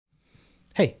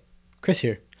Chris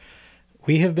here.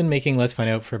 We have been making Let's Find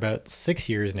Out for about 6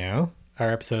 years now.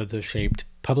 Our episodes have shaped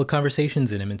public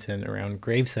conversations in Edmonton around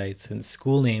grave sites and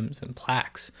school names and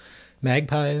plaques,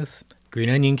 magpies, green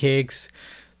onion cakes.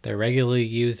 They're regularly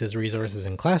used as resources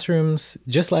in classrooms.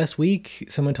 Just last week,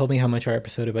 someone told me how much our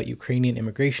episode about Ukrainian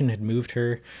immigration had moved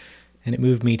her, and it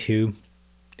moved me too.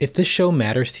 If this show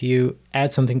matters to you,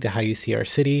 add something to how you see our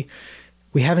city.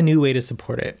 We have a new way to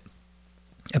support it.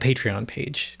 A Patreon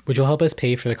page, which will help us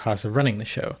pay for the cost of running the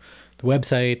show. The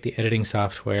website, the editing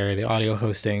software, the audio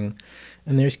hosting,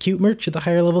 and there's cute merch at the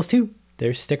higher levels too.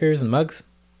 There's stickers and mugs.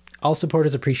 All support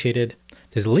is appreciated.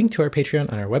 There's a link to our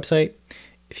Patreon on our website.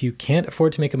 If you can't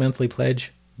afford to make a monthly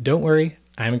pledge, don't worry,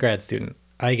 I'm a grad student.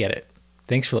 I get it.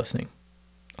 Thanks for listening.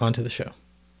 On to the show.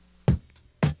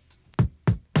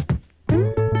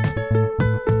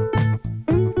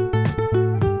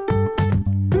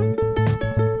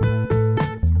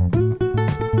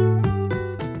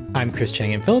 I'm Chris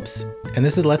Chang-Phillips, and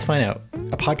this is Let's Find Out,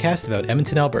 a podcast about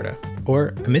Edmonton, Alberta,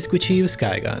 or Amiskwichi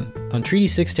Uskahigan, on Treaty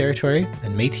 6 territory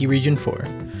and Métis Region 4.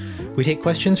 We take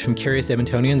questions from curious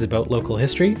Edmontonians about local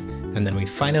history, and then we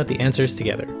find out the answers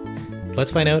together.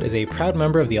 Let's Find Out is a proud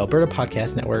member of the Alberta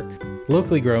Podcast Network,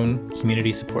 locally grown,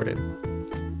 community supported.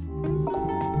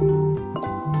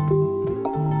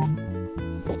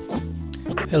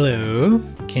 Hello,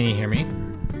 can you hear me?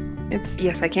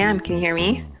 Yes, I can. Can you hear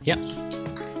me? Yep.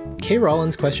 Kay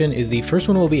Rollans' question is the first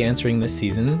one we'll be answering this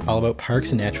season, all about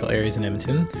parks and natural areas in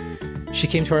Edmonton. She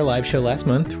came to our live show last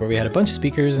month, where we had a bunch of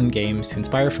speakers and games to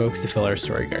inspire folks to fill our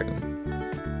story garden.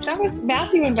 That was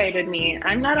Matthew invited me.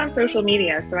 I'm not on social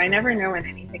media, so I never know when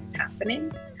anything's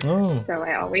happening. Oh. So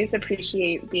I always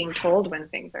appreciate being told when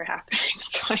things are happening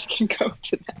so I can go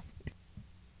to them.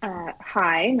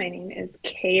 Hi, my name is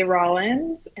Kay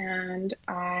Rollans, and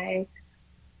I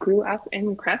grew up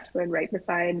in Crestwood right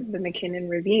beside the MacKinnon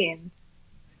Ravine,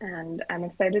 and I'm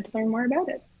excited to learn more about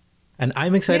it. And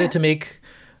I'm excited to make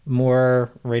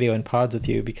more radio and pods with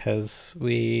you because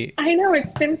I know,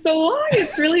 it's been so long.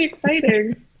 It's really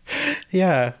exciting.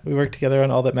 Yeah, we worked together on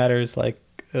All That Matters like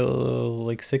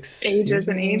 6 ages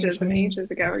and ages and ages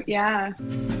ago. Yeah.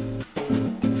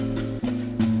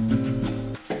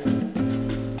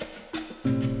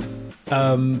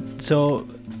 So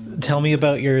tell me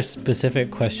about your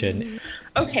specific question.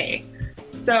 Okay,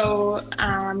 so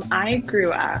I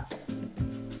grew up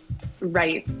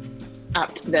right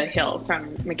up the hill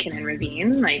from MacKinnon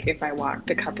Ravine. Like if I walked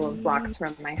a couple of blocks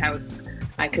from my house,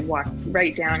 I could walk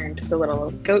right down into the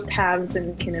little goat paths in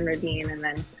MacKinnon Ravine and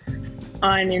then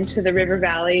on into the river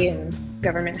valley and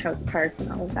Government House Park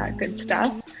and all of that good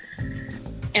stuff.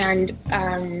 And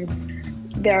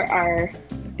there are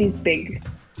these big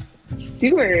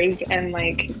sewers and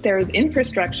like there's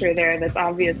infrastructure there that's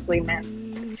obviously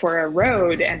meant for a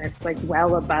road, and it's like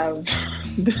well above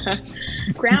the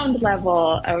ground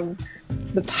level of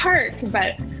the park.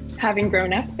 But having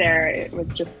grown up there, it was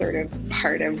just sort of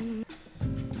part of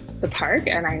the park,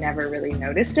 and I never really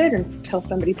noticed it until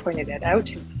somebody pointed it out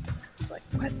to me. I was like,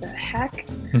 what the heck?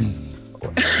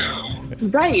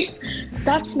 Right,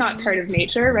 that's not part of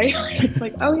nature, right? It's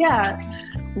like, oh yeah,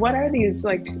 what are these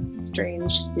like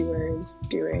strange sewers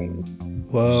doing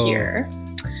here?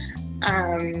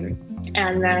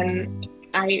 And then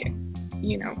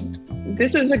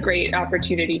this is a great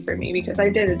opportunity for me because I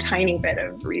did a tiny bit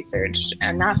of research,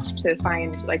 enough to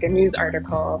find like a news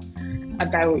article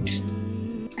about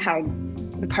how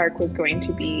the park was going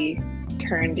to be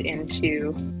turned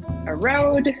into a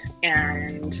road,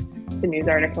 and the news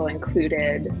article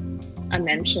included a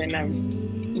mention of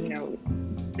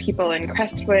people in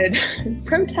Crestwood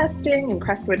protesting, and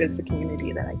Crestwood is the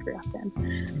community that I grew up in,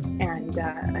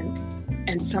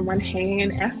 and someone hanging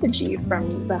an effigy from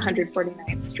the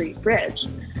 149th Street Bridge.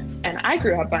 And I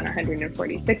grew up on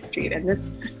 146th Street, and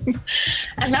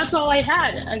that's all I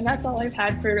had, and that's all I've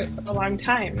had for a long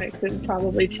time. It's been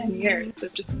probably 10 years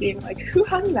of just being like, who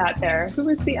hung that there? Who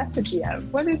is the effigy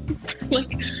of? What is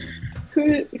like? Who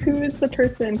is the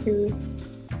person who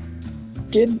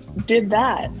did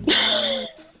that?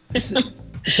 So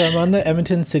I'm on the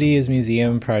Edmonton City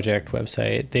Museum Project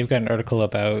website. They've got an article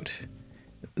about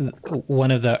one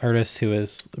of the artists who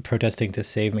is protesting to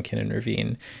save MacKinnon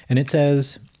Ravine. And it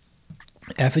says,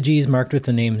 effigies marked with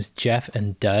the names Jeff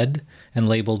and Dud and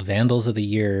labeled Vandals of the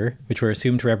Year, which were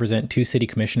assumed to represent two city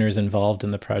commissioners involved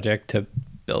in the project to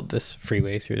build this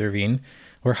freeway through the ravine,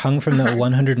 were hung from the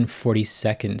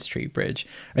 142nd Street Bridge.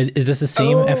 Is this the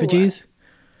same effigies?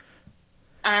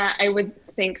 I would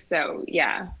think so,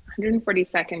 yeah.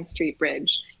 142nd Street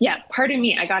Bridge. Yeah, pardon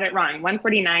me, I got it wrong.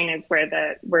 149 is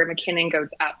where MacKinnon goes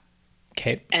up.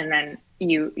 Okay. And then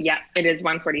it is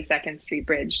 142nd Street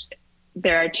Bridge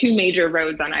there are two major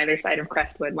roads on either side of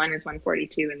Crestwood. One is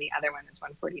 142 and the other one is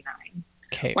 149.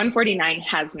 Okay. 149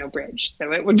 has no bridge,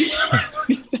 so it would be.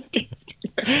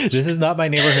 This is not my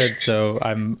neighborhood, so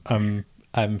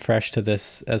I'm fresh to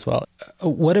this as well.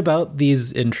 What about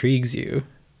these intrigues you?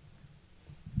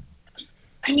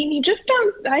 I mean, you just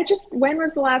don't. When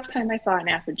was the last time I saw an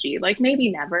effigy? Like, maybe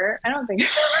never. I don't think I've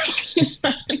ever seen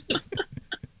that.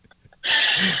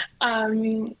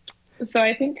 So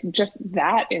I think just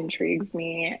that intrigues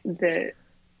me. The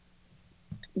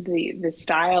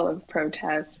style of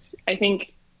protest. I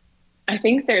think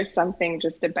there's something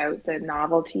just about the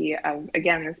novelty of,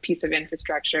 again, this piece of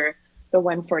infrastructure, the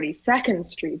 142nd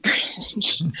Street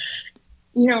Bridge.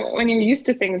 You know, when you're used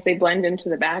to things, they blend into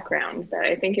the background. But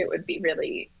I think it would be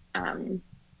really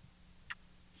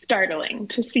startling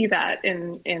to see that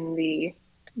in the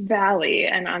valley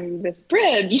and on this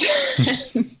bridge,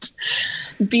 and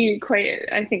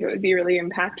I think it would be really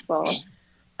impactful.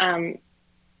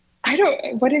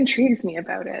 What intrigues me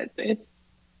about it?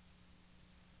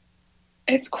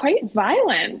 It's quite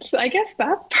violent. I guess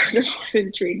that's part of what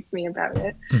intrigues me about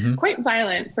it. Mm-hmm. Quite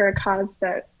violent for a cause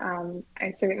that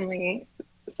I certainly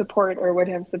support or would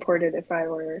have supported if I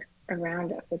were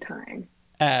around at the time.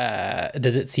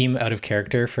 Does it seem out of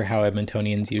character for how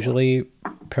Edmontonians usually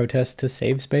protest to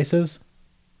save spaces?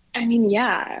 I mean,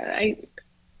 yeah.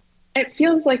 It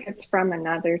feels like it's from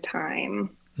another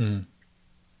time. Mm.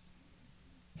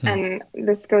 And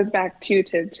this goes back to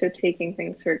taking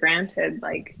things for granted.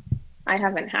 Like, I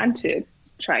haven't had to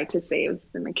try to save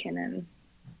the MacKinnon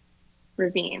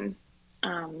Ravine.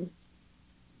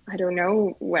 I don't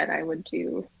know what I would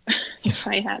do if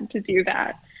I had to do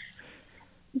that.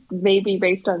 Maybe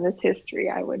based on this history,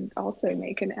 I would also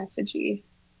make an effigy.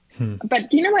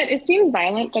 But you know what? It seems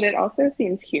violent, but it also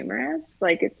seems humorous.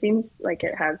 Like, it seems like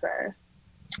it has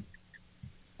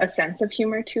a sense of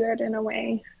humor to it in a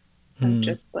way. Of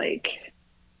just like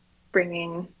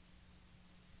bringing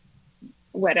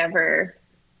whatever,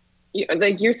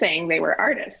 like you're saying, they were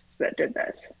artists that did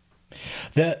this.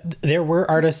 There were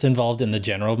artists involved in the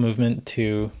general movement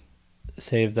to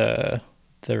save the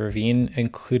ravine,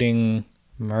 including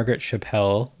Margaret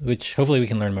Chappelle, which hopefully we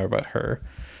can learn more about her.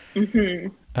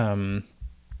 Mm-hmm.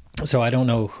 So I don't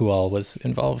know who all was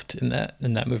involved in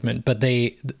that movement, but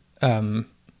they,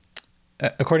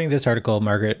 according to this article,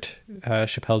 Margaret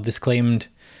Chappelle disclaimed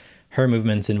her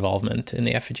movement's involvement in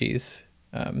the effigies.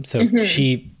 So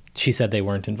she said they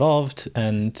weren't involved,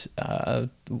 and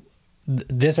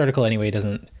this article anyway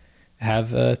doesn't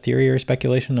have a theory or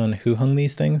speculation on who hung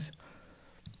these things.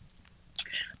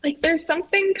 Like, there's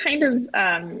something kind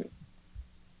of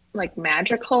like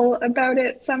magical about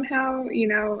it somehow, you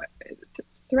know. It's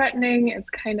threatening, it's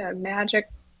kind of magic,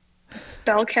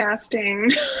 spell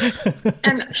casting,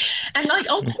 and like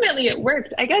ultimately it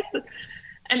worked, I guess.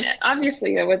 And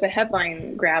obviously it was a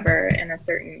headline grabber in a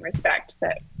certain respect,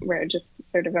 that where just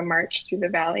sort of a march through the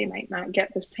valley might not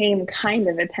get the same kind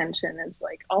of attention as,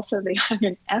 like, also they hung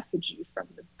an effigy from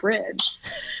the bridge.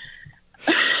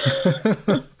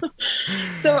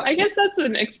 So I guess that's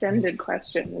an extended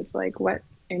question, is like, what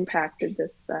impact did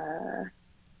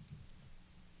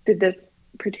this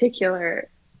particular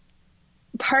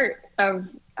part of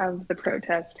the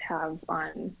protest have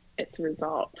on its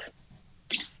result?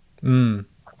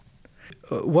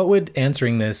 What would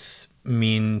answering this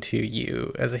mean to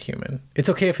you as a human? It's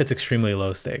okay if it's extremely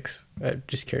low stakes. I'm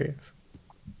just curious.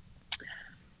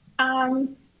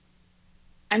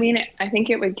 I mean, I think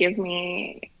it would give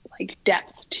me like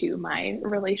depth to my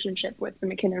relationship with the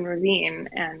MacKinnon Ravine,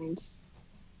 and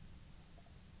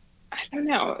I don't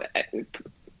know,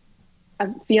 a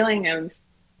feeling of,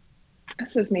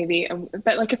 this is maybe,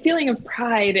 but like a feeling of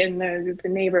pride in the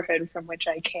neighborhood from which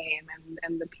I came,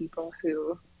 and the people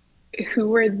who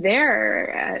were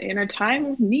there in a time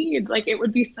of need. Like, it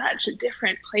would be such a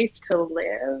different place to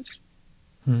live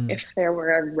if there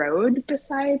were a road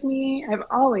beside me. I've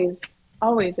always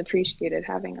appreciated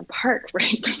having a park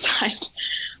right beside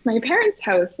my parents'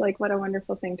 house. Like, what a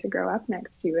wonderful thing to grow up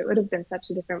next to. It would have been such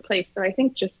a different place. So I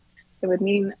think just it would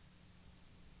mean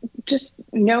just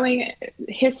knowing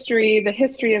the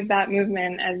history of that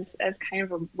movement as kind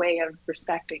of a way of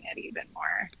respecting it even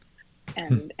more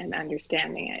and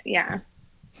understanding it. Yeah.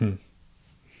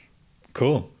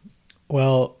 Cool.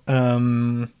 Well,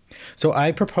 so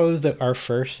I propose that our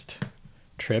first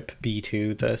trip be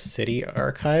to the city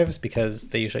archives, because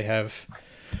they usually have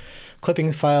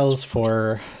clippings files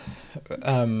for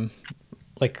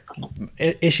like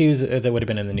issues that would have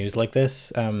been in the news like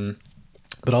this,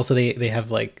 but also they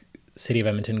have like City of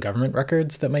Edmonton government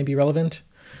records that might be relevant.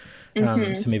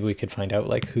 So maybe we could find out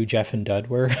like who Jeff and Dud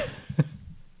were.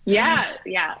 Yeah,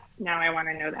 yeah. Now I want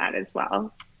to know that as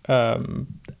well. Um,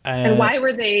 And uh, what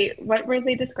were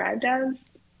they described as?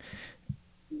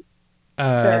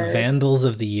 The Vandals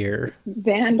of the Year.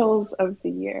 vandals of the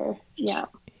year. Yeah.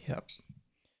 Yep.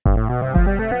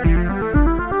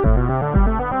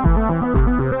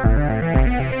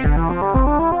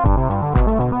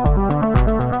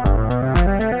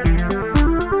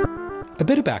 A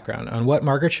bit of background on what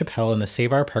Margaret Chappelle and the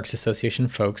Save Our Parks Association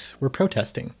folks were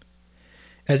protesting.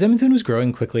 As Edmonton was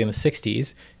growing quickly in the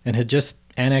 60s and had just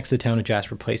annexed the town of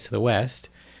Jasper Place to the west,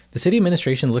 the city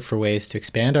administration looked for ways to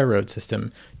expand our road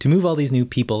system to move all these new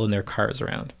people and their cars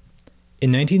around. In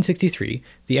 1963,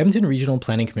 the Edmonton Regional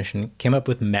Planning Commission came up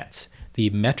with METS, the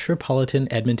Metropolitan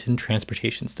Edmonton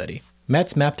Transportation Study.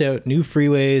 METS mapped out new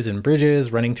freeways and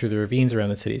bridges running through the ravines around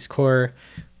the city's core.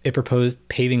 It proposed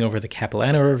paving over the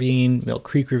Capilano Ravine, Mill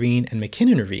Creek Ravine, and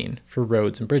MacKinnon Ravine for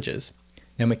roads and bridges.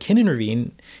 Now, MacKinnon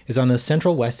Ravine is on the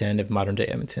central west end of modern-day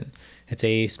Edmonton. It's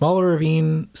a smaller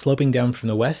ravine sloping down from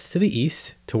the west to the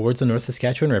east towards the North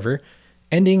Saskatchewan River,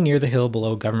 ending near the hill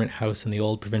below Government House and the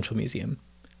old Provincial Museum.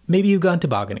 Maybe you've gone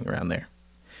tobogganing around there.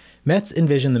 Metz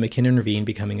envisioned the MacKinnon Ravine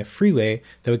becoming a freeway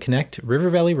that would connect River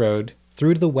Valley Road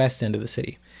through to the west end of the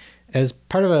city, as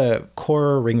part of a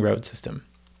core ring road system.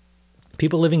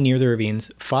 People living near the ravines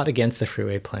fought against the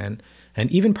freeway plan, and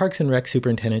even Parks and Rec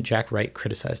Superintendent Jack Wright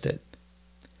criticized it.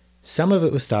 Some of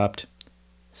it was stopped.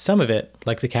 Some of it,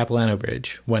 like the Capilano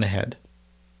Bridge, went ahead.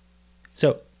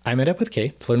 So I met up with Kay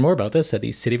to learn more about this at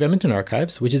the City of Edmonton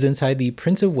Archives, which is inside the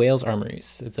Prince of Wales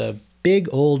Armories. It's a big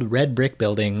old red brick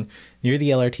building near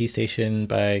the LRT station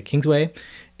by Kingsway,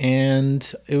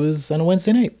 and it was on a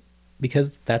Wednesday night because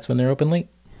that's when they're open late.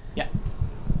 Yeah.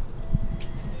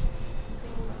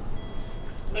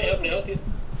 May I help you?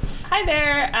 Hi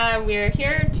there. We're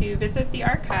here to visit the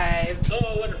archives.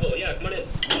 Oh, wonderful. Yeah, come on in.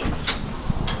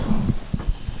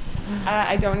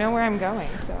 I don't know where I'm going,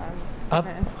 so I'm Up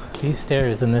these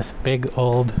stairs in this big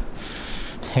old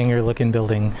hangar-looking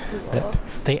building that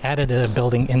they added a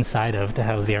building inside of to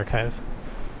house the archives.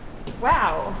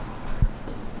 Wow.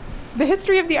 The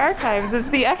history of the archives is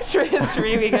the extra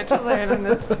history we get to learn in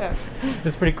this trip.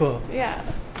 It's pretty cool. Yeah.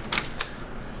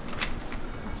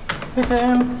 Hey,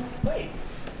 Tim. Wait.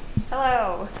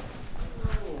 Hello.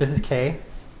 This is Kay.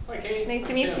 Hi, Kate. Nice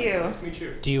to meet you. Nice to meet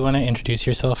you. Do you want to introduce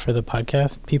yourself for the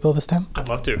podcast people this time? I'd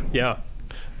love to, yeah.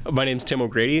 My name's Tim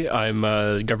O'Grady. I'm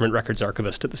a government records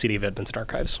archivist at the City of Edmonton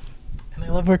Archives. And I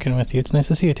love working with you. It's nice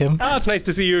to see you, Tim. Ah, it's nice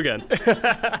to see you again.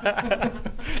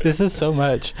 This is so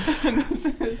much.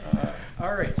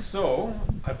 All right, so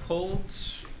I pulled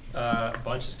a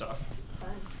bunch of stuff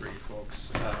for you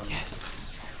folks.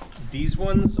 Yes. These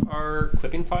ones are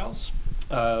clipping files.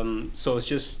 So it's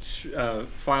just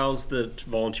files that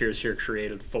volunteers here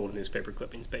created full of newspaper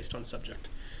clippings based on subject.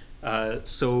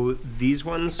 So these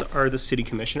ones are the city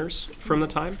commissioners from the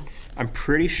time. I'm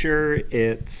pretty sure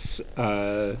it's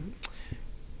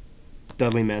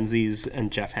Dudley Menzies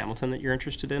and Jeff Hamilton that you're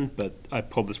interested in, but I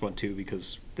pulled this one too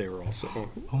because they were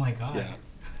also... Oh my God. Yeah.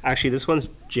 Actually, this one's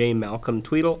J. Malcolm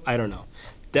Tweedle. I don't know.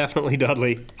 Definitely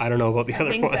Dudley. I don't know about the other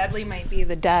ones. I think Dudley might be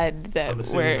the dud that I'm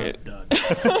assuming that's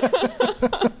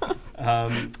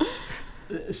Dud.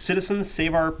 Citizens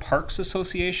Save Our Parks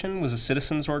Association was a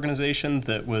citizens organization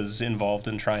that was involved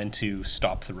in trying to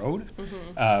stop the road.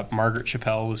 Mm-hmm. Margaret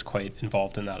Chappelle was quite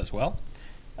involved in that as well.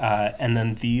 And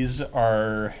then these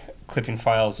are clipping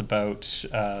files about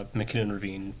MacKinnon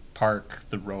Ravine Park,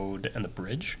 the road, and the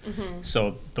bridge. Mm-hmm.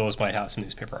 So those might have some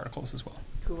newspaper articles as well.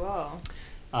 Cool.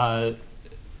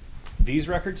 These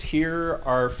records here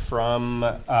are from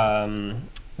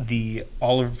the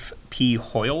Olive P.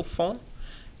 Hoyle Fund.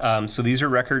 So these are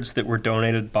records that were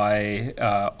donated by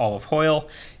Olive Hoyle,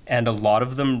 and a lot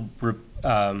of them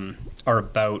are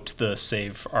about the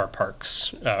Save Our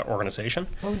Parks organization.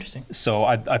 Oh, interesting. So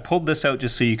I pulled this out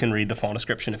just so you can read the file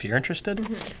description if you're interested.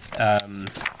 Mm-hmm.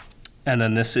 And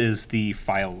then this is the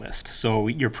file list. So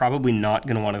you're probably not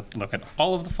going to want to look at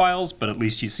all of the files, but at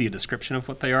least you see a description of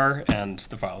what they are, and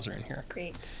the files are in here.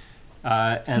 Great.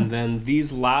 And then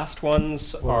these last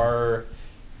ones are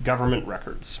government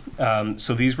records.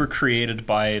 So these were created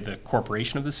by the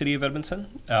Corporation of the City of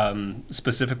Edmonton,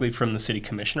 specifically from the City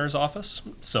Commissioner's office.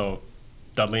 So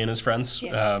Dudley and his friends.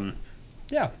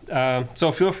 Yes.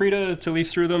 So feel free to leaf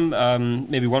through them,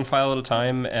 maybe one file at a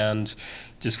time, and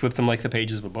just flip them like the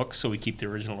pages of a book so we keep the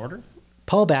original order.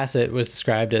 Paul Bassett was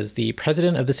described as the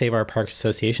president of the Save Our Parks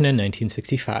Association in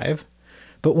 1965.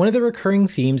 But one of the recurring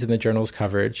themes in the journal's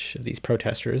coverage of these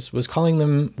protesters was calling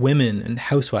them women and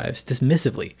housewives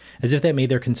dismissively, as if that made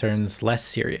their concerns less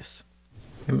serious.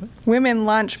 Women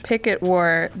launch picket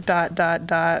war,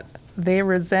 they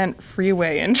resent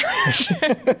freeway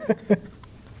intrusion.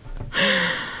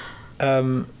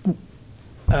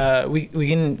 We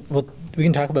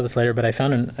can talk about this later, but I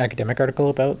found an academic article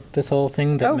about this whole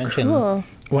thing that mentioned cool.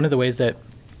 one of the ways that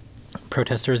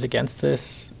protesters against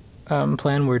this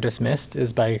plan were dismissed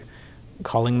is by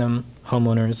calling them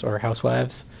homeowners or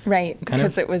housewives. Right, Kind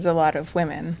because of. it was a lot of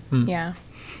women. Yeah.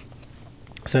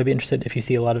 So I'd be interested if you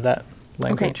see a lot of that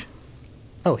language.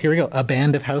 Oh, here we go. A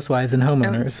band of housewives and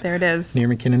homeowners There it is. near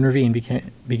MacKinnon Ravine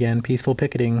began peaceful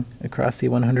picketing across the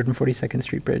 142nd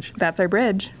Street Bridge. That's our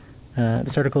bridge.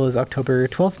 This article is October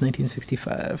 12th,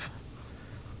 1965.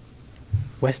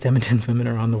 West Edmonton's women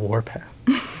are on the warpath.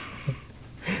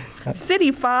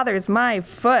 City father's my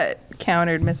foot,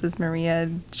 countered Mrs. Maria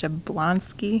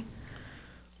Jablonski.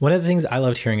 One of the things I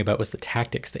loved hearing about was the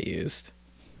tactics they used.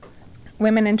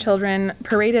 Women and children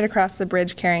paraded across the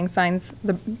bridge carrying signs,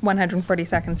 the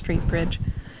 142nd Street Bridge,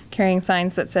 carrying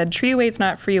signs that said, "Treeways,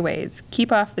 not freeways.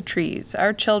 Keep off the trees.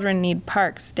 Our children need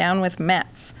parks. Down with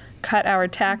Mets. Cut our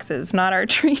taxes, not our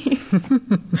trees."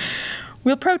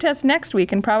 We'll protest next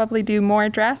week and probably do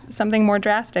something more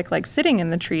drastic, like sitting in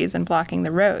the trees and blocking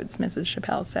the roads, Mrs.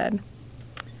 Chappelle said.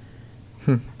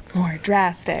 More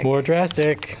drastic. More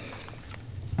drastic.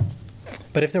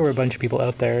 But if there were a bunch of people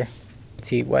out there, I'd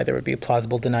see why there would be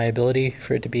plausible deniability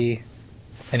for it to be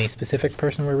any specific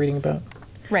person we're reading about.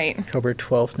 Right. October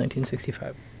 12th,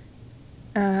 1965.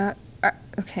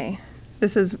 Okay.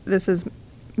 This is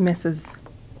Mrs.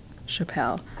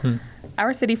 Chappelle.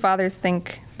 Our city fathers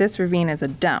think this ravine is a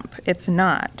dump. It's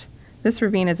not. This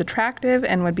ravine is attractive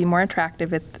and would be more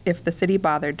attractive if the city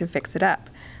bothered to fix it up.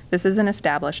 This is an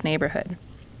established neighborhood.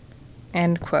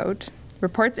 End quote.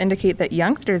 Reports indicate that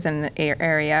youngsters in the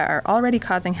area are already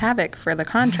causing havoc for the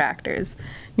contractors.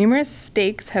 Numerous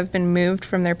stakes have been moved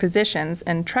from their positions,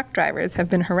 and truck drivers have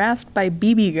been harassed by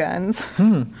BB guns.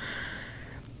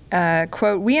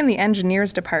 Quote, "We in the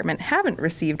engineers department haven't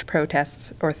received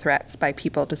protests or threats by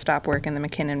people to stop work in the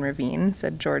MacKinnon Ravine,"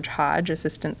 said George Hodge,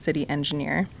 assistant city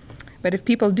engineer. "But if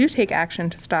people do take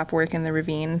action to stop work in the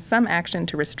ravine, some action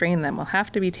to restrain them will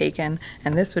have to be taken,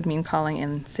 and this would mean calling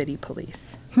in city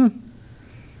police."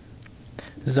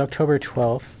 This is October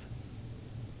 12th.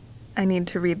 I need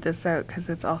to read this out because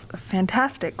it's also a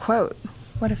fantastic quote.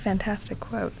 What a fantastic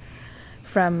quote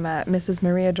from Mrs.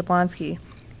 Maria Jablonski.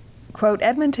 Quote,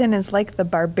 "Edmonton is like the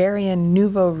barbarian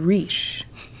nouveau riche,"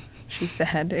 she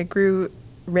said. "It grew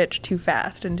rich too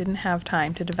fast and didn't have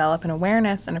time to develop an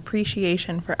awareness and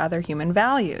appreciation for other human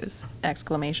values!"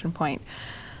 Exclamation point.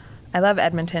 "I love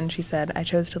Edmonton," she said. "I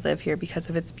chose to live here because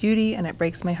of its beauty, and it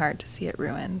breaks my heart to see it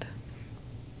ruined."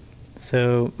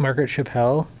 So Margaret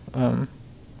Chappelle,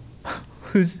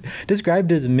 who's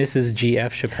described as Mrs.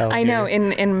 G.F. Chappelle. I know,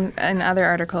 here. in other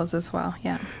articles as well,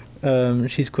 yeah.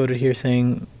 She's quoted here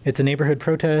saying, "It's a neighborhood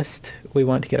protest. We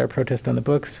want to get our protest on the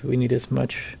books. We need as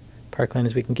much parkland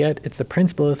as we can get. It's the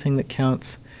principle of the thing that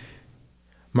counts."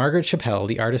 Margaret Chappelle,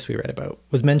 the artist we read about,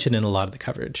 was mentioned in a lot of the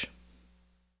coverage.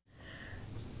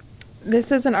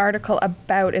 This is an article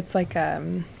about, it's like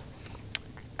a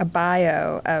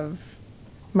bio of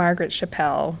Margaret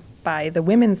Chappelle by the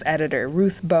women's editor,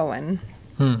 Ruth Bowen.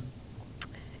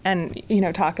 And,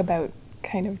 talk about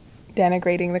kind of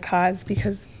denigrating the cause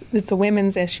because it's a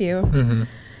women's issue.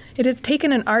 It has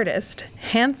taken an artist,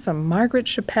 handsome Margaret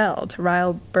Chappelle, to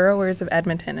rile burrowers of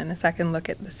Edmonton in a second look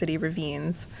at the city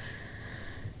ravines.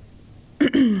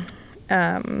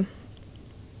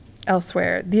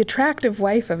 Elsewhere, the attractive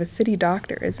wife of a city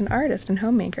doctor is an artist and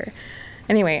homemaker.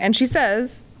 Anyway, and she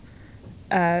says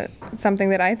something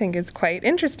that I think is quite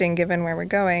interesting given where we're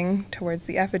going towards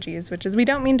the effigies, which is, "We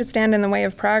don't mean to stand in the way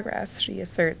of progress," she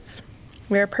asserts.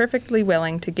 "We are perfectly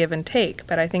willing to give and take,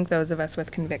 but I think those of us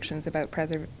with convictions about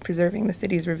preserving the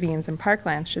city's ravines and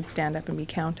parklands should stand up and be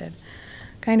counted."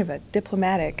 Kind of a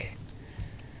diplomatic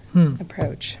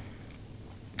approach.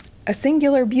 A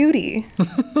singular beauty.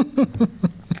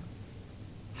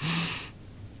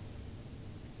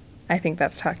 I think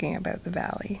that's talking about the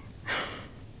valley.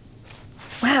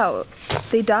 Wow,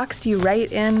 they doxed you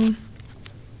right in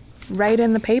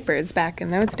the papers back in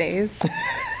those days.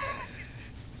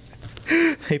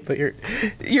 They put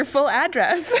Your full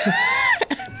address.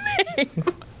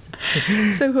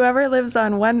 So whoever lives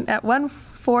on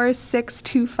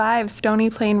 14625 Stony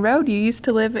Plain Road, you used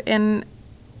to live in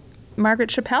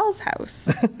Margaret Chappelle's house.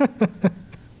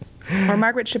 Or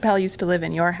Margaret Chappelle used to live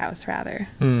in your house, rather.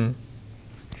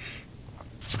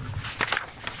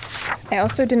 I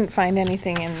also didn't find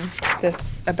anything in this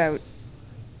about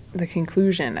the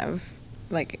conclusion of,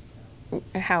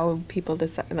 how people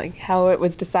how it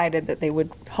was decided that they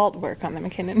would halt work on the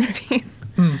MacKinnon Ravine.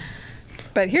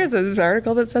 But here's an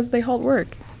article that says they halt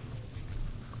work.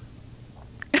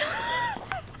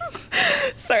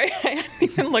 Sorry, I hadn't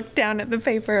even looked down at the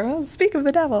paper. Well, speak of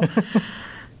the devil.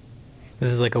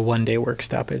 This is like a one-day work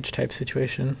stoppage type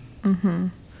situation. Mm-hmm.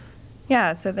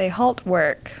 Yeah, so they halt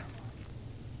work.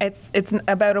 It's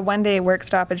about a one-day work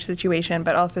stoppage situation,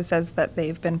 but also says that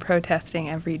they've been protesting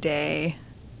every day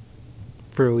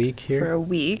For a week here. for a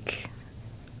week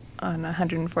on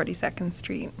 142nd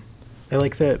Street. I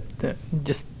like that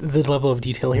just the level of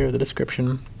detail here, the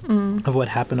description of what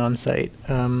happened on site.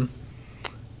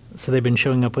 So they've been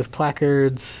showing up with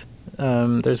placards.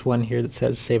 There's one here that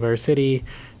says "Save Our City,"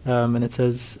 and it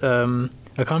says a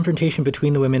confrontation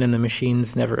between the women and the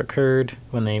machines never occurred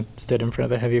when they stood in front of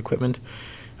the heavy equipment.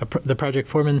 The project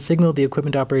foreman signaled the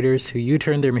equipment operators, who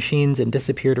U-turned their machines and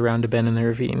disappeared around a bend in the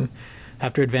ravine.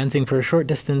 After advancing for a short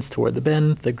distance toward the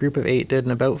bend, the group of 8 did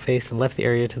an about-face and left the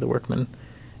area to the workmen.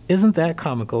 "Isn't that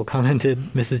comical?"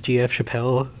 commented Mrs. G.F.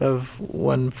 Chappelle of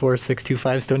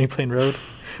 14625 Stony Plain Road.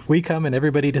 "We come and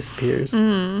everybody disappears."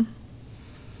 Oh,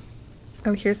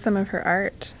 here's some of her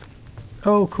art.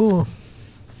 Oh, cool.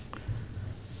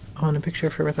 Oh, and a picture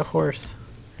of her with a horse.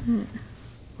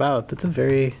 Wow, that's a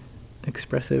very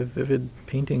expressive, vivid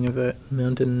painting of a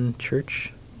mountain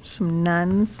church. Some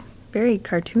nuns. Very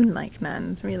cartoon-like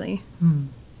nuns, really.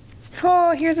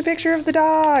 Oh, here's a picture of the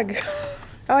dog.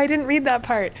 Oh, I didn't read that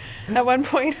part. At one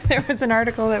point, there was an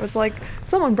article that was like,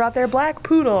 someone brought their black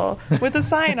poodle with a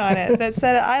sign on it that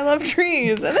said, "I love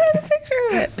trees," and then a picture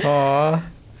of it. Aw,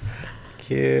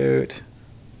 cute.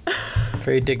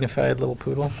 Very dignified little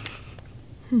poodle.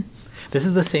 This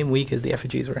is the same week as the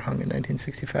effigies were hung in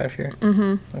 1965 here,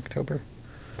 October.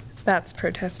 That's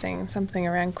protesting something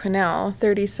around Quesnel.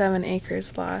 37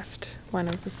 acres lost, one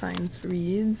of the signs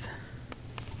reads.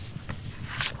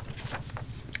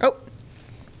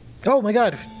 Oh my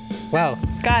god. Wow.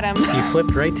 Got him. You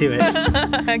flipped right to it.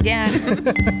 Again.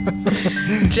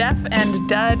 Jeff and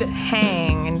Dud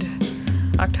hanged.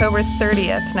 October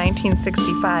 30th,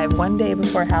 1965, one day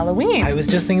before Halloween. I was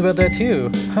just thinking about that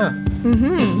too. Huh.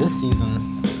 It's this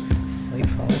season. Late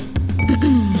fall.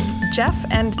 Jeff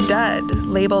and Dud,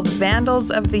 labeled Vandals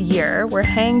of the Year, were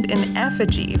hanged in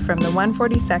effigy from the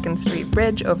 142nd Street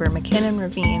Bridge over MacKinnon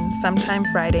Ravine sometime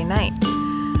Friday night.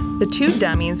 The 2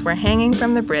 dummies were hanging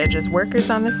from the bridge as workers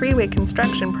on the freeway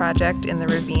construction project in the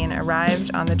ravine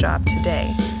arrived on the job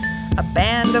today. A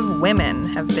band of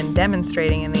women have been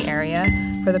demonstrating in the area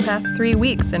for the past 3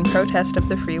 weeks in protest of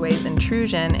the freeway's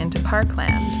intrusion into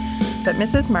parkland. But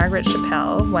Mrs. Margaret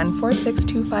Chappelle,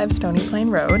 14625 Stony Plain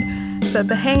Road, said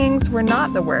the hangings were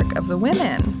not the work of the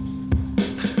women.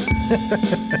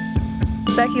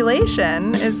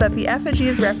 Speculation is that the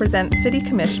effigies represent city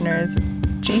commissioners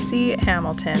G.C.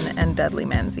 Hamilton and Dudley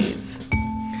Menzies.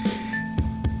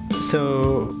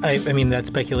 So, I mean, that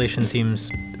speculation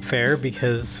seems fair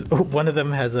because one of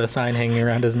them has a sign hanging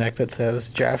around his neck that says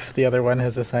Jeff. The other one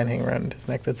has a sign hanging around his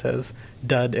neck that says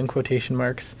Dud in quotation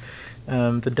marks.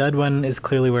 The Dud one is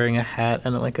clearly wearing a hat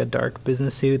and like a dark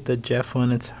business suit. The Jeff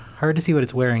one, it's hard to see what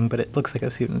it's wearing, but it looks like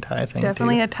a suit and tie thing.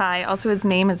 Definitely too. a tie. Also, his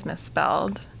name is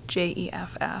misspelled.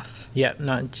 Jeff. Yeah,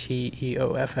 not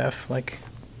Geoff like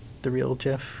the real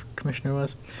Jeff Commissioner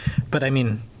was. But I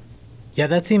mean, yeah,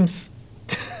 that seems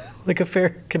like a fair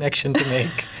connection to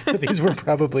make. These were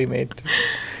probably made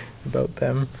about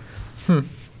them.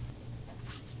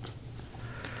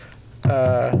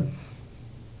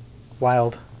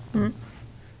 Wild.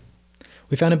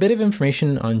 We found a bit of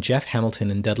information on Jeff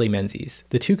Hamilton and Dudley Menzies,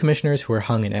 the 2 commissioners who were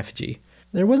hung in effigy.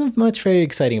 There wasn't much very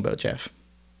exciting about Jeff.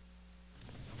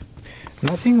 I'm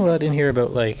not seeing a lot in here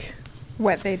about, like,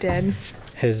 What they did.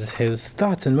 his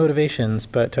thoughts and motivations,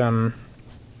 but so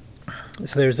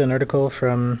there's an article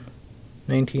from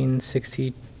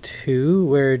 1962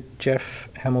 where Jeff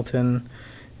Hamilton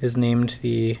is named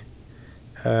the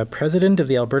president of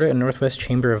the Alberta and Northwest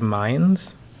Chamber of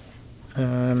Mines.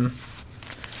 And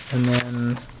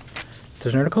then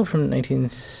there's an article from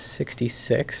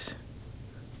 1966.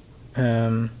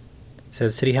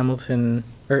 Says City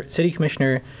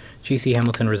Commissioner G.C.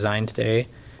 Hamilton resigned today.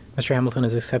 Mr. Hamilton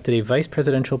has accepted a vice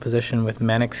presidential position with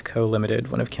Mannix Co.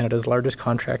 Limited, one of Canada's largest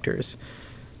contractors.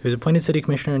 He was appointed city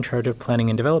commissioner in charge of planning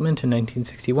and development in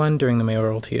 1961 during the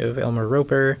mayoralty of Elmer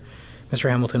Roper. Mr.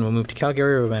 Hamilton will move to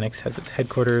Calgary, where Mannix has its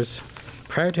headquarters.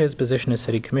 Prior to his position as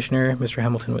city commissioner, Mr.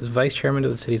 Hamilton was vice chairman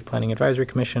of the city's Planning Advisory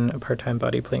Commission, a part-time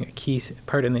body playing a key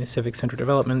part in the civic center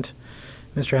development.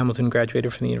 Mr. Hamilton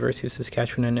graduated from the University of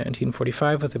Saskatchewan in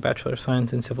 1945 with a Bachelor of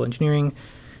Science in Civil Engineering.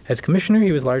 As commissioner,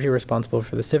 he was largely responsible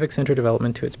for the civic center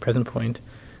development to its present point,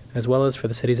 as well as for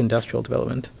the city's industrial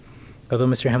development. Although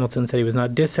Mr. Hamilton said he was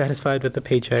not dissatisfied with the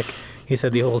paycheck, he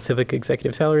said the whole civic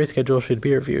executive salary schedule should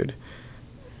be reviewed.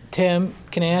 Tim,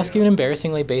 can I ask you an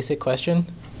embarrassingly basic question?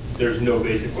 There's no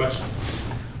basic questions.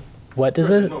 What does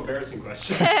There's no embarrassing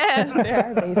questions. There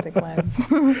are basic ones.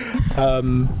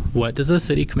 What does a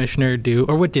city commissioner do,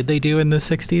 or what did they do in the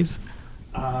 60s?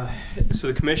 So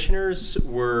the commissioners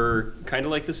were kind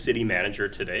of like the city manager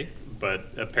today, but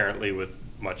apparently with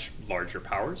much larger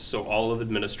powers. So all of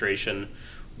administration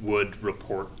would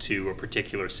report to a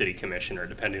particular city commissioner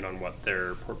depending on what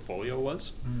their portfolio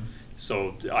was.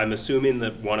 So I'm assuming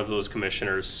that one of those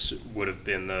commissioners would have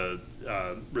been the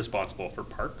responsible for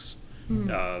parks,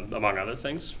 among other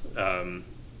things.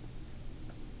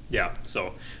 Yeah,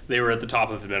 so they were at the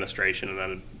top of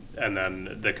administration, and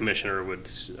then the commissioner would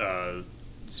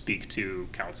speak to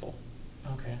council.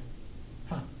 Okay.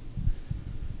 Huh.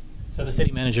 So the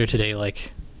city manager today,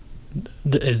 like,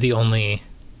 is the only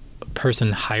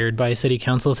person hired by city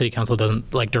council. City council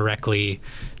doesn't, like, directly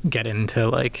get into,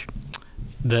 like,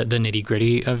 the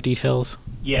nitty-gritty of details.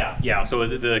 Yeah. So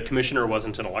the commissioner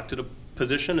wasn't an elected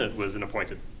position; it was an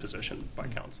appointed position by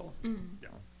council. Yeah.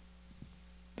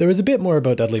 There was a bit more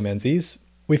about Dudley Menzies.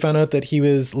 We found out that he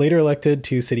was later elected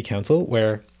to city council,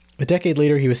 where a decade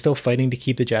later he was still fighting to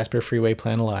keep the Jasper Freeway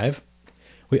plan alive.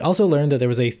 We also learned that there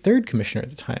was a third commissioner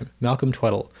at the time, Malcolm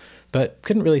Tweddle, but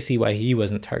couldn't really see why he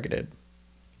wasn't targeted.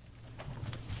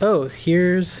 Oh,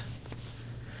 here's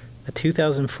a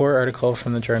 2004 article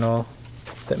from the Journal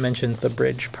that mentions the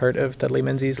bridge part of Dudley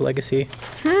Menzies' legacy.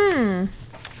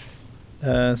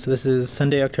 So this is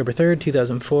Sunday, October 3rd,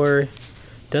 2004.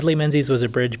 Dudley Menzies was a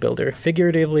bridge builder,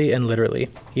 figuratively and literally.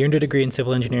 He earned a degree in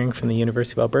civil engineering from the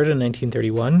University of Alberta in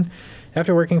 1931.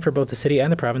 After working for both the city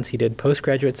and the province, he did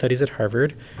postgraduate studies at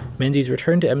Harvard. Menzies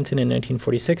returned to Edmonton in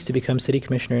 1946 to become city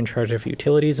commissioner in charge of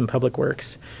utilities and public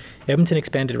works. Edmonton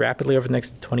expanded rapidly over the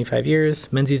next 25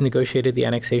 years. Menzies negotiated the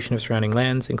annexation of surrounding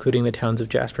lands, including the towns of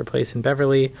Jasper Place and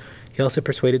Beverly. He also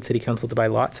persuaded city council to buy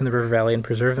lots in the river valley and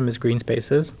preserve them as green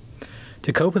spaces.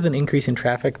 To cope with an increase in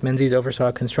traffic, Menzies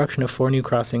oversaw construction of 4 new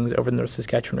crossings over the North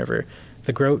Saskatchewan River,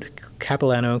 the Groat,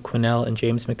 Capilano, Quesnel, and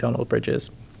James McDonald bridges.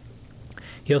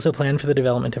 He also planned for the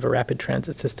development of a rapid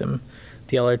transit system.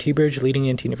 The LRT bridge leading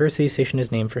into University Station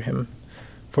is named for him.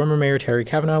 Former Mayor Terry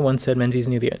Kavanagh once said Menzies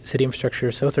knew the city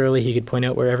infrastructure so thoroughly he could point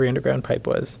out where every underground pipe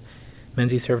was.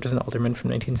 Menzies served as an alderman from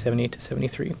 1978 to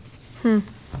 73.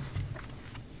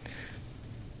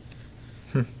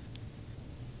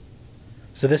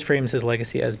 So this frames his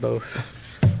legacy as both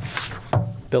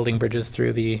building bridges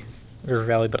through the river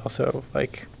valley, but also,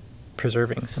 like,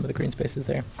 preserving some of the green spaces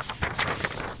there.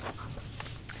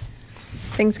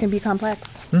 Things can be complex.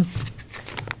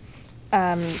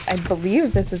 I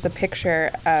believe this is a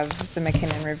picture of the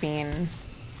MacKinnon Ravine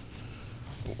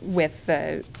with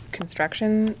the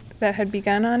construction that had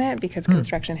begun on it, because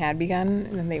construction had begun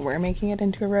and they were making it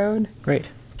into a road. Right.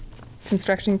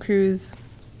 Construction crews.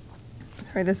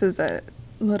 Sorry, this is a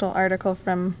little article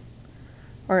from,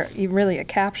 or really a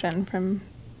caption from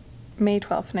May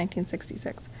 12th,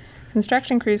 1966.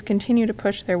 Construction crews continue to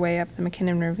push their way up the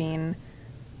MacKinnon Ravine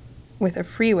with a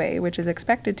freeway, which is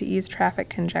expected to ease traffic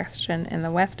congestion in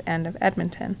the west end of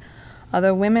Edmonton.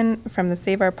 Although women from the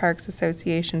Save Our Parks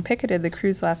Association picketed the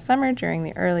crews last summer during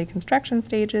the early construction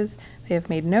stages, they have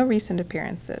made no recent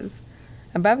appearances.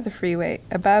 Above the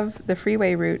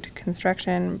freeway route,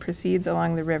 construction proceeds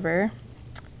along the river.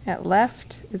 At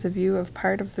left is a view of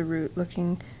part of the route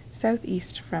looking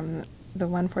southeast from the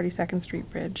 142nd Street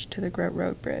Bridge to the Groat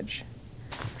Road Bridge.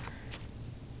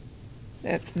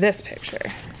 It's this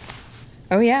picture.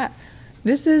 Oh yeah,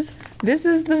 this is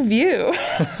the view.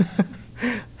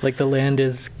 Like, the land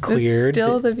is cleared. It's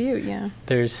still the view, yeah.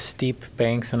 There's steep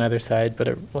banks on either side, but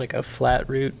a flat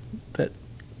route that...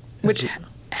 Which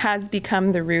has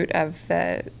become the route of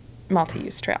the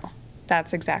multi-use trail.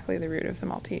 That's exactly the route of the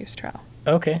multi-use trail.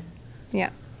 Okay.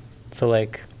 Yeah. So,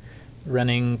 like,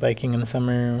 running, biking in the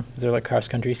summer, is there, like,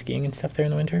 cross-country skiing and stuff there in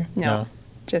the winter? No.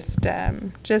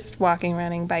 Just walking,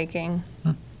 running, biking.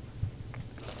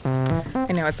 I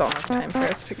know it's almost time for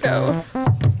us to go.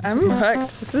 I'm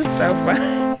hooked. This is so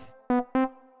fun.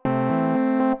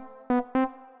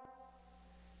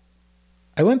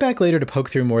 I went back later to poke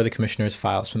through more of the commissioner's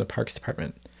files from the Parks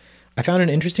Department. I found an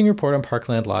interesting report on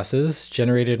parkland losses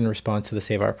generated in response to the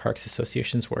Save Our Parks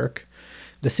Association's work.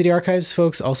 The City Archives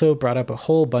folks also brought up a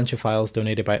whole bunch of files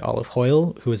donated by Olive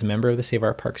Hoyle, who was a member of the Save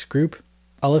Our Parks group.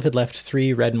 Olive had left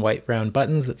 3 red and white round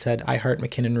buttons that said, "I Heart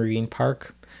MacKinnon Ravine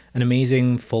Park," an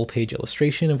amazing full-page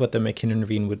illustration of what the MacKinnon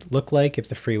Ravine would look like if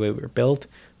the freeway were built,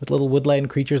 with little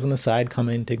woodland creatures on the side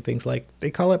commenting things like,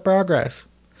 "They call it progress."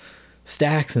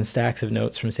 Stacks and stacks of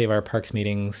notes from Save Our Parks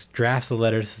meetings, drafts of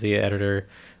letters to the editor,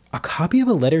 a copy of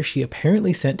a letter she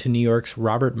apparently sent to New York's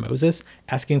Robert Moses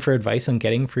asking for advice on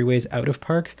getting freeways out of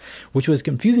parks, which was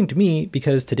confusing to me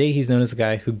because today he's known as the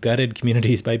guy who gutted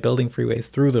communities by building freeways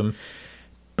through them.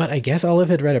 But I guess Olive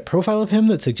had read a profile of him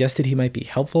that suggested he might be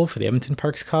helpful for the Edmonton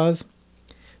Parks cause.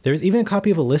 There was even a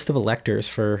copy of a list of electors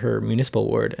for her municipal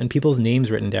ward and people's names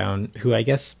written down who I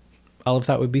guess Olive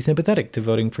thought would be sympathetic to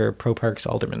voting for pro-parks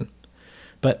alderman.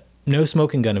 But no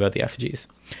smoking gun about the effigies.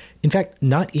 In fact,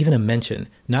 not even a mention,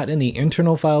 not in the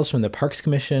internal files from the Parks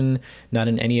Commission, not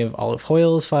in any of Olive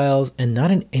Hoyle's files, and not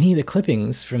in any of the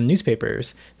clippings from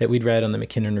newspapers that we'd read on the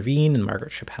MacKinnon Ravine and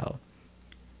Margaret Chappelle.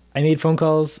 I made phone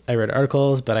calls, I read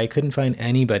articles, but I couldn't find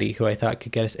anybody who I thought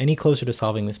could get us any closer to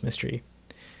solving this mystery.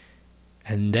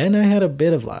 And then I had a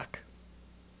bit of luck.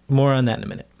 More on that in a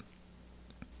minute.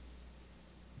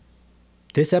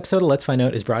 This episode of Let's Find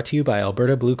Out is brought to you by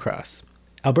Alberta Blue Cross.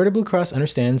 Alberta Blue Cross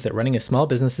understands that running a small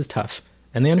business is tough,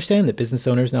 and they understand that business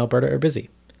owners in Alberta are busy.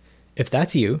 If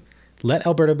that's you, let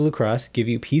Alberta Blue Cross give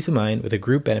you peace of mind with a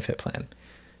group benefit plan.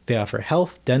 They offer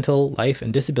health, dental, life,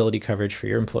 and disability coverage for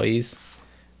your employees.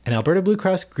 And Alberta Blue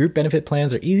Cross group benefit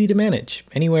plans are easy to manage,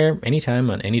 anywhere,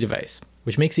 anytime, on any device,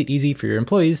 which makes it easy for your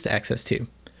employees to access too.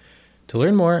 To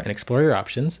learn more and explore your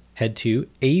options, head to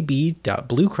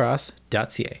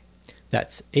ab.bluecross.ca.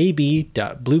 That's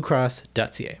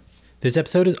ab.bluecross.ca. This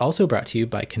episode is also brought to you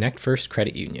by Connect First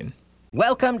Credit Union.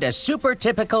 Welcome to Super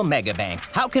Typical Megabank.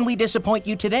 How can we disappoint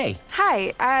you today?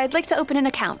 Hi, I'd like to open an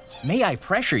account. May I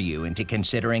pressure you into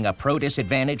considering a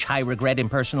pro-disadvantage, high-regret,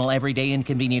 impersonal, everyday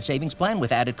inconvenient savings plan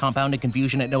with added compounded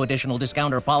confusion at no additional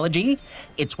discount or apology?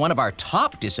 It's one of our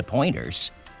top disappointers.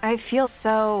 I feel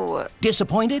so...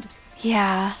 Disappointed?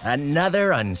 Yeah.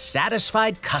 Another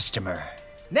unsatisfied customer.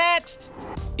 Next!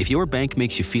 If your bank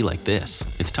makes you feel like this,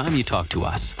 it's time you talk to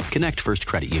us. Connect First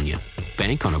Credit Union.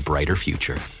 Bank on a brighter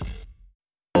future.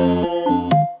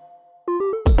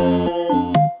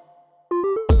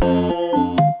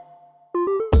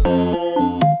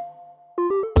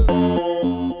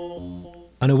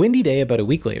 On a windy day about a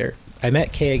week later, I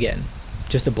met Kay again,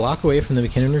 just a block away from the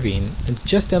MacKinnon Ravine and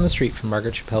just down the street from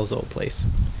Margaret Chappelle's old place,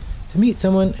 to meet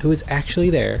someone who was actually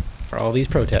there for all these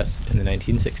protests in the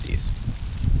 1960s.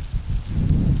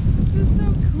 This is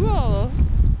so cool.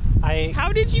 I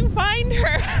How did you find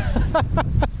her?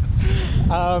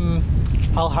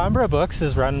 Alhambra Books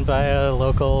is run by a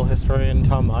local historian,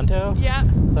 Tom Monto. Yeah.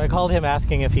 So I called him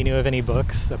asking if he knew of any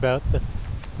books about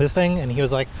this thing, and he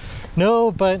was like, no,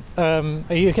 but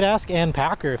you could ask Ann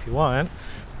Packer if you want.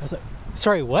 I was like,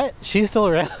 sorry, what? She's still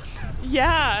around?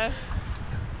 Yeah.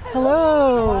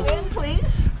 Hello. Come on in,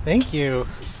 please. Thank you.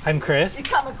 I'm You Chris.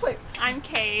 come quick. I'm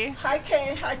Kay. Hi,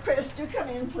 Kay. Hi, Chris. Do come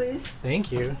in, please.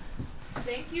 Thank you.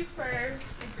 Thank you for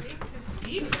agreeing to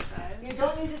speak with us. You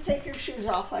don't need to take your shoes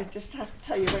off. I just have to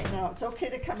tell you right now. It's okay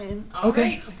to come in.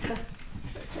 Okay.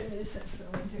 Such a nuisance, the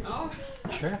winter. Oh.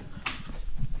 Sure.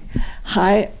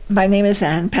 Hi, my name is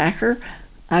Ann Packer.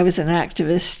 I was an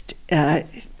activist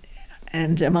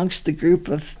and amongst the group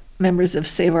of members of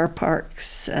Save Our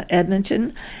Parks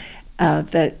Edmonton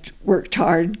that worked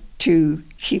hard to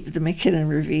keep the MacKinnon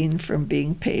Ravine from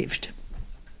being paved.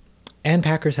 Ann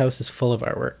Packer's house is full of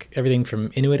artwork, everything from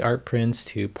Inuit art prints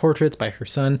to portraits by her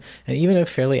son, and even a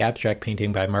fairly abstract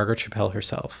painting by Margaret Chappelle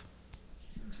herself.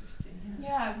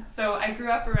 Yeah. So I grew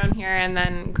up around here and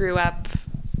then grew up,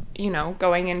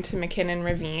 going into MacKinnon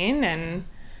Ravine and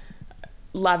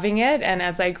loving it. And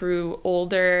as I grew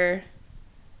older,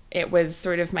 it was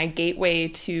sort of my gateway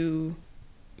to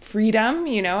freedom.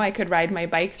 I could ride my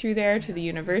bike through there to the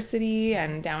university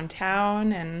and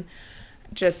downtown and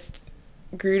just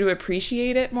grew to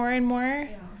appreciate it more and more.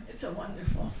 Yeah, it's a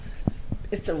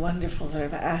wonderful sort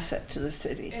of asset to the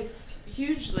city. It's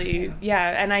hugely,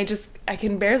 yeah. And I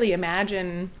can barely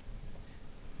imagine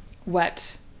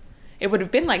what it would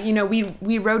have been like.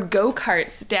 We rode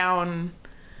go-karts down.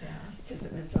 Yeah, because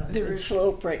it was on The the roof.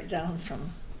 slope right down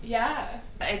from. Yeah.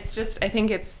 It's just, I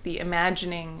think it's the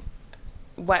imagining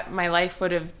what my life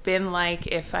would have been like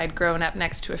if I'd grown up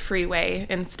next to a freeway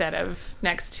instead of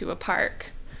next to a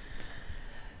park.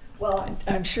 Well,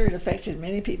 I'm sure it affected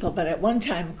many people, but at one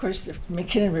time, of course, the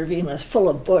MacKinnon Ravine was full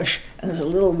of bush, and there's a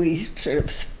little wee sort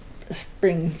of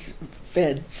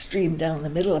spring-fed stream down the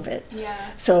middle of it.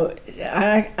 Yeah. So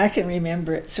I can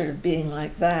remember it sort of being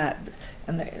like that,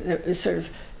 and it was sort of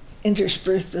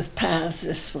interspersed with paths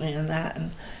this way and that,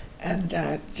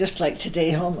 and just like today,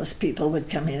 homeless people would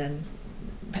come in and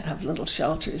have little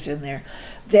shelters in there.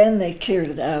 Then they cleared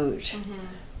it out,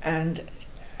 and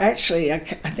actually, I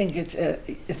think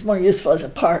it's more useful as a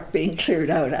park being cleared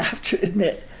out, I have to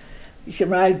admit. you can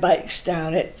ride bikes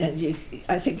down it, and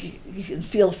I think you can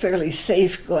feel fairly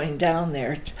safe going down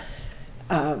there.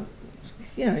 You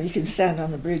know, you can stand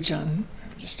on the bridge on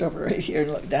just over right here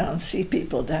and look down and see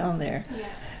people down there. Yeah.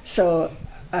 So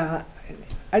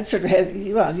I'd sort of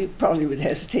you probably would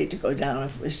hesitate to go down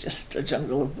if it was just a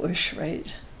jungle of bush, right?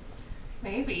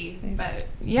 Maybe. But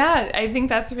yeah, I think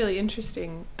that's really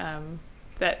interesting.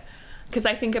 That because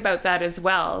I think about that as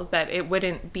well. That it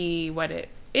wouldn't be what it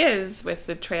is with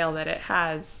the trail that it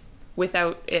has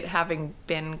without it having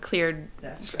been cleared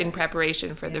in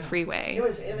preparation for the freeway.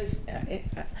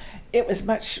 It was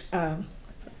much.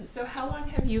 So how long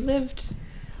have you lived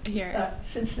here?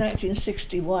 Since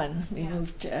 1961, we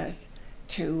moved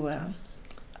to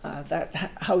that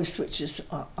house, which is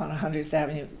on 100th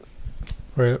Avenue.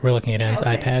 We're looking at Anne's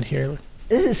iPad here.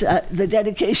 This is the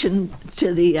dedication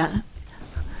to the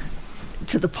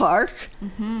park,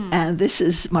 and this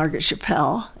is Margaret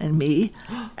Chappelle and me,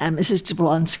 and Mrs.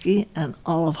 Jablonski and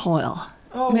Olive Hoyle.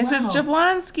 Oh, Mrs.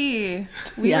 Jablonski.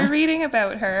 We were reading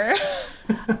about her.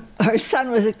 Her son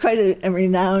was quite a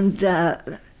renowned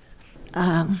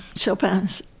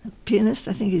Chopin's pianist.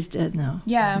 I think he's dead now.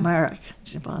 Yeah. Marek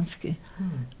Jablonski.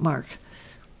 Mark.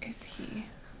 Is he?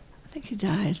 I think he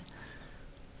died.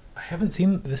 I haven't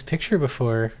seen this picture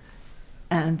before.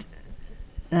 And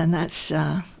that's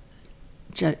Jan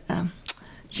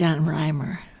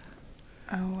Reimer.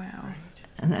 Oh, wow.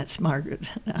 And that's Margaret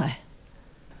and I.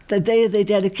 The day they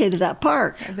dedicated that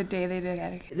park. The day they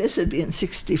dedicated. This would be in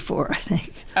 64, I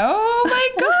think. Oh my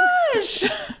gosh!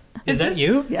 Is that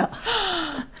you? Yeah.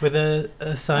 With a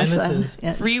sign that says...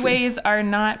 Yeah, freeways are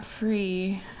not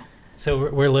free.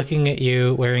 So we're looking at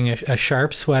you wearing a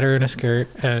sharp sweater and a skirt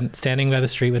and standing by the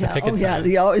street with a picket sign. Yeah,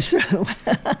 they always... So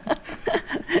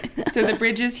the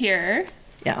bridge is here.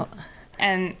 Yeah.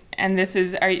 And this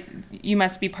is... You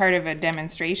must be part of a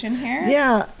demonstration here?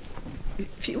 Yeah.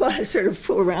 If you want to sort of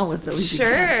fool around with those,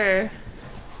 sure. You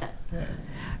can.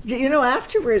 You know,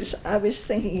 afterwards, I was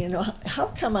thinking, you know, how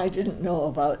come I didn't know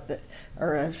about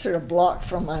or I've sort of blocked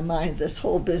from my mind this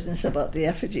whole business about the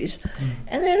effigies.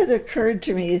 And then it occurred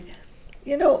to me,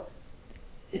 you know,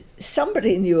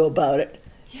 somebody knew about it,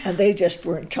 and they just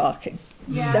weren't talking.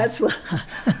 Yeah. That's what,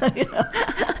 you know.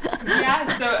 Yeah,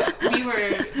 so we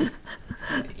were,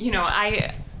 you know,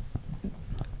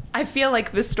 I feel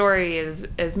like the story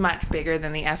is much bigger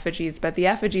than the effigies, but the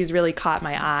effigies really caught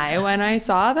my eye when I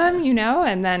saw them, you know,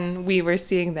 and then we were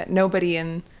seeing that nobody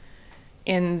in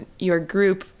your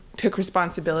group took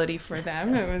responsibility for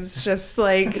them. It was just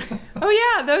like, oh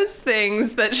yeah, those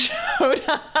things that showed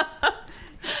up.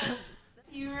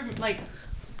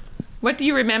 What do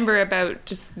you remember about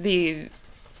just the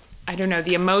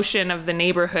emotion of the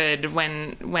neighborhood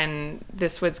when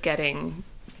this was getting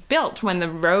built, when the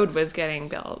road was getting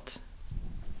built?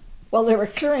 Well, they were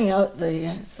clearing out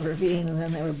the ravine, and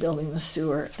then they were building the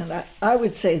sewer. And I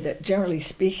would say that, generally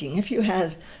speaking, if you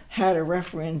had a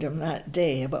referendum that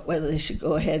day about whether they should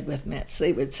go ahead with METS,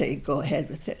 they would say go ahead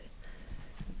with it.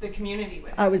 The community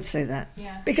would. I would say that.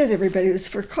 Yeah. Because everybody was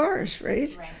for cars,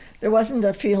 right? Right. There wasn't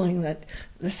a feeling that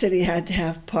the city had to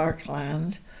have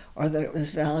parkland or that it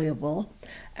was valuable.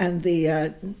 And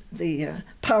the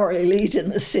power elite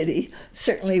in the city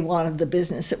certainly wanted the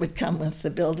business that would come with the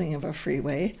building of a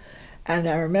freeway. And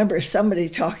I remember somebody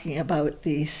talking about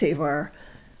the Save Our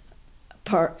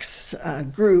Parks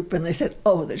group, and they said,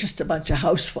 oh, they're just a bunch of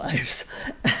housewives.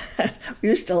 We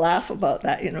used to laugh about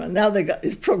that, you know. And now they got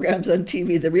these programs on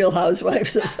TV, The Real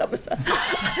Housewives and stuff.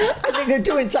 I think they're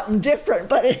doing something different,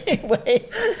 but anyway,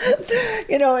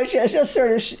 you know, it just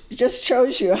sort of just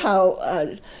shows you how.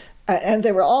 And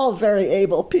they were all very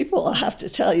able people, I have to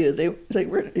tell you. They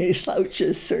weren't any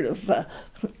slouches, sort of,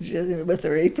 with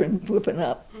their apron whipping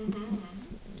up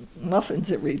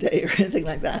muffins every day or anything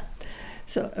like that.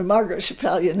 So Margaret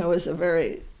Chappelle, you know, is a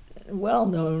very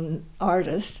well-known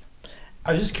artist.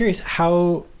 I was just curious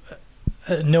how,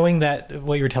 knowing that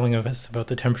what you were telling us about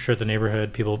the temperature of the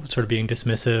neighborhood, people sort of being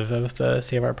dismissive of the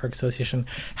Save Our Park Association,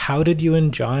 how did you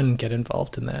and John get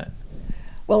involved in that?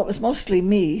 Well, it was mostly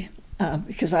me.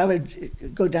 Because I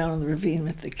would go down in the ravine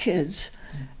with the kids,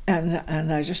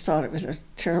 and I just thought it was a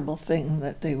terrible thing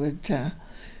that they would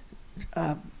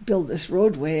build this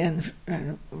roadway,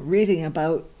 and reading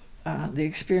about the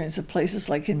experience of places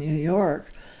like in New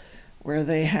York, where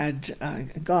they had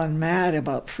gone mad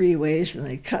about freeways, and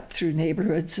they cut through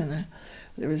neighborhoods, and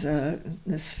there was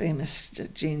this famous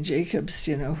Jane Jacobs,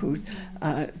 you know, who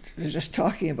was just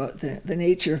talking about the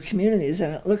nature of communities,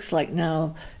 and it looks like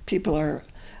now people are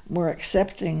more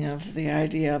accepting of the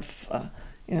idea of,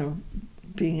 you know,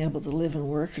 being able to live and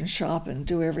work and shop and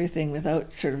do everything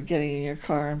without sort of getting in your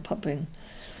car and pumping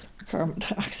carbon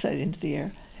dioxide into the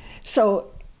air.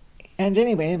 So, and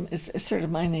anyway, it's sort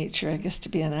of my nature, I guess, to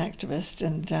be an activist.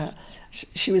 And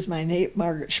she was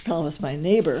Margaret Chappelle was my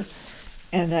neighbor,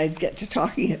 and I'd get to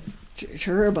talking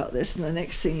to her about this. And the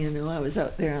next thing you know, I was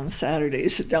out there on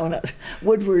Saturdays down at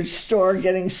Woodward's store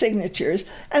getting signatures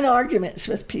and arguments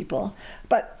with people.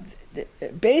 But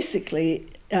basically,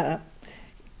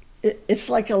 it's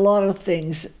like a lot of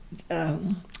things.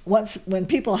 When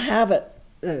people have it,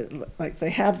 like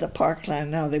they have the parkland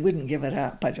now, they wouldn't give it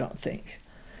up, I don't think.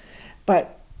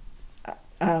 But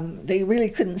they really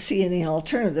couldn't see any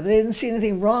alternative. They didn't see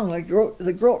anything wrong. Like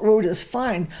the Grote Road is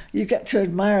fine. You get to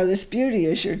admire this beauty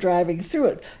as you're driving through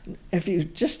it. If you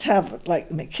just have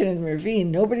like MacKinnon Ravine,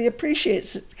 nobody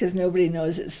appreciates it because nobody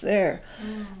knows it's there.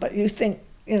 But you think,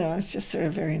 it's just sort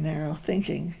of very narrow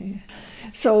thinking.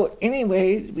 So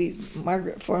anyway,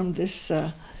 Margaret formed this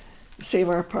Save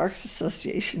Our Parks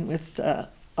Association with a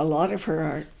lot of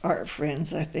her art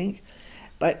friends, I think.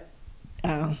 But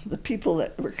the people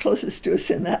that were closest to us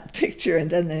in that picture, and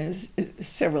then there's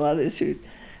several others who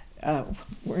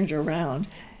weren't around.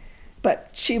 But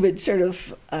she would she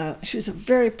was a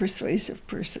very persuasive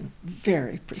person,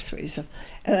 very persuasive.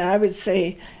 And I would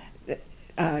say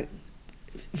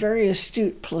very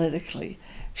astute politically.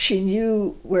 She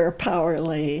knew where power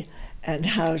lay and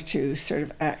how to sort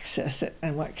of access it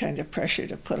and what kind of pressure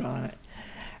to put on it.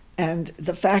 And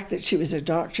the fact that she was a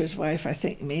doctor's wife, I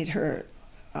think, made her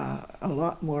a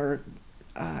lot more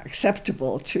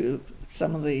acceptable to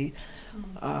some of the,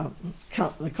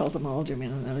 they called them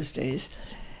aldermen in those days.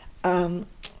 And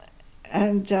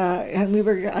we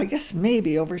were, I guess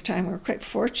maybe over time, we were quite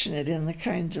fortunate in the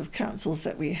kinds of councils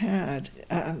that we had.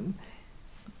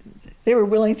 They were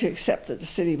willing to accept that the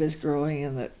city was growing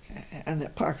and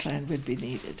that parkland would be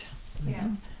needed. Yeah.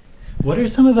 What are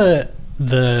some of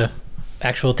the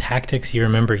actual tactics you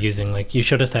remember using? Like you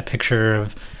showed us that picture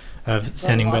of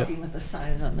standing walking with the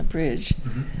sign on the bridge.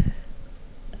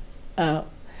 Well,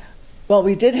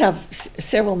 we did have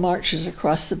several marches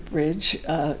across the bridge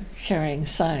carrying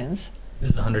signs.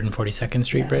 This is the 142nd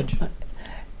Street Bridge.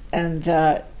 And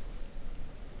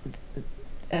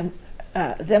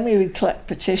then we would collect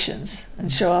petitions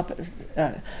and show up.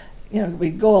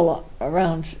 We'd go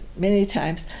around many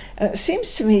times. And it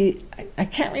seems to me, I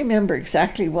can't remember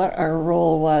exactly what our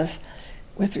role was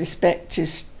with respect to.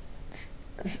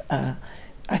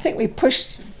 I think we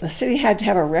pushed. The city had to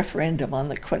have a referendum on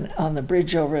the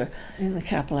bridge over in the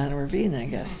Capilano Ravine, I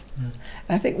guess. And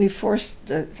I think we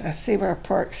forced Save Our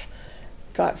Parks.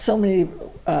 Got so many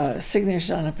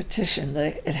signatures on a petition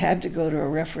that it had to go to a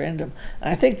referendum.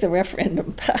 And I think the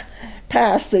referendum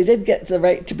passed. They did get the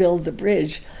right to build the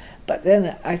bridge, but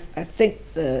then I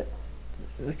think the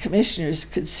commissioners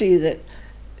could see that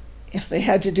if they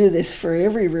had to do this for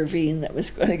every ravine that was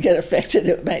going to get affected,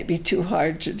 it might be too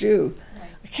hard to do. Right.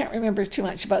 I can't remember too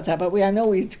much about that, but I know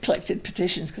we collected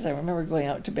petitions because I remember going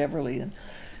out to Beverly and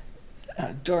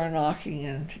door knocking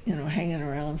and hanging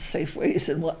around Safeways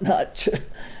and whatnot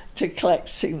to collect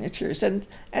signatures and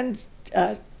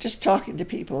just talking to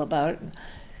people about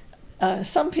it.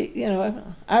 Some people,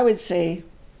 I would say,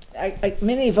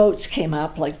 many votes came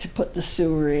up, like to put the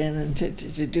sewer in and to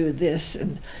do this,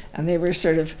 and they were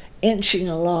sort of inching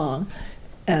along.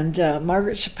 And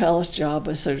Margaret Chappelle's job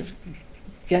was sort of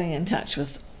getting in touch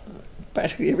with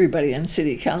practically everybody on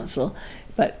city council,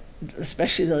 but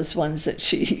especially those ones that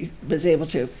she was able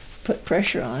to put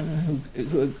pressure on,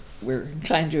 who were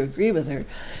inclined to agree with her.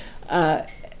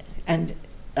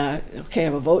 Okay,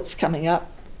 the votes coming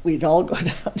up, we'd all go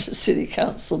down to city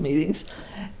council meetings,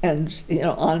 and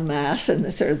en masse,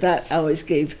 and sort of that always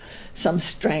gave some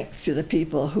strength to the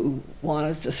people who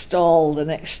wanted to stall the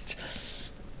next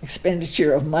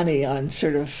expenditure of money on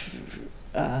sort of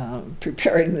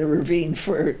preparing the ravine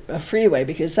for a freeway,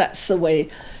 because that's the way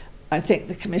I think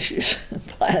the commissioners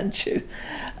plan to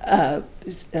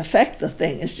affect the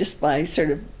thing, is just by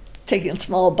sort of taking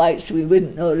small bites we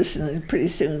wouldn't notice, and then pretty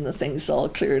soon the thing's all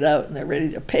cleared out and they're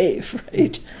ready to pay,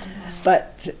 right?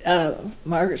 But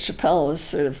Margaret Chappelle was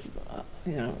sort of,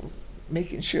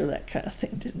 making sure that kind of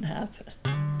thing didn't happen.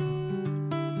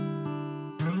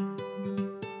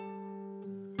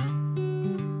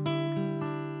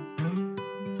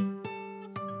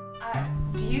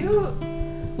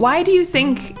 Why do you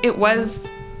think it was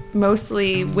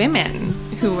mostly women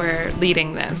who were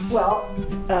leading this? Well,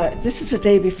 this is the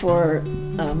day before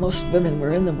most women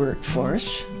were in the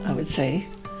workforce, I would say,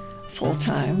 full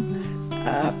time.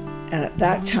 And at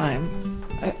that time,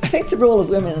 I think the role of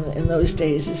women in those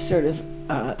days is sort of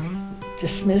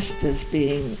dismissed as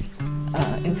being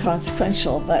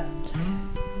inconsequential, but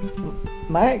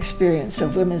my experience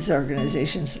of women's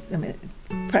organizations,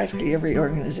 practically every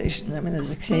organization. I mean, there's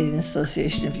a Canadian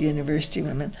Association of University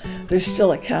Women. There's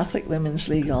still a Catholic Women's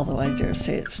League, although I dare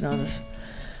say it's not as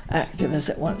active as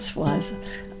it once was.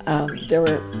 There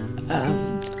were,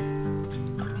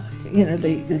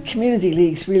 the community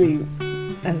leagues really,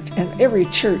 and every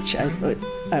church, I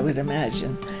would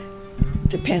imagine,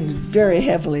 depended very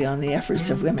heavily on the efforts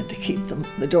of women to keep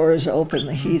the doors open,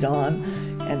 the heat on,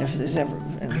 and if there's ever,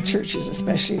 in churches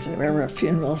especially, if there were ever a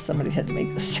funeral, somebody had to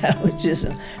make the sandwiches,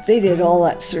 and they did all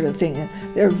that sort of thing.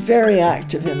 They're very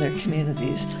active in their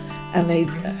communities, and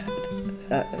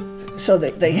so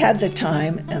they had the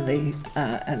time, and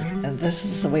and this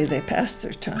is the way they passed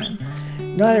their time.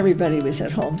 Not everybody was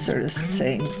at home sort of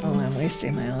saying, "Oh, I'm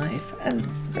wasting my life," and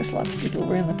of course lots of people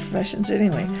were in the professions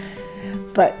anyway.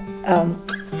 But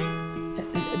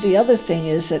the other thing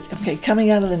is that, okay,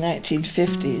 coming out of the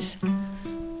 1950s,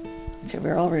 okay,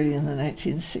 we're already in the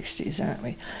 1960s, aren't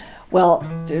we? Well,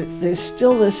 there's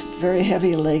still this very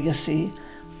heavy legacy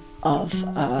of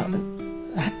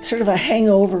sort of a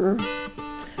hangover,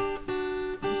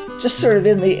 just sort of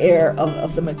in the air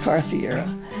of the McCarthy era,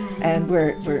 and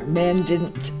where men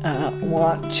didn't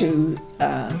want to,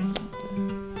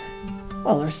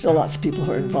 well, there's still lots of people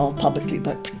who are involved publicly,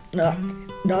 but not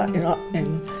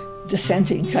in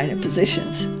dissenting kind of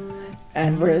positions,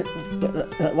 and where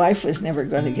the wife was never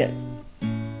going to get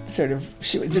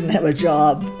she didn't have a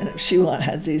job, and if she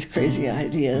had these crazy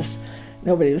ideas,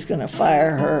 nobody was going to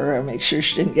fire her or make sure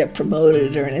she didn't get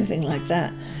promoted or anything like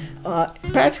that.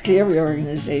 Practically every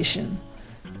organization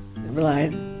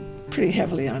relied pretty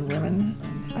heavily on women.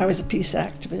 I was a peace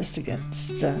activist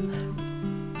against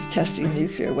testing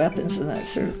nuclear weapons and that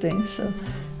sort of thing. So,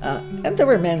 and there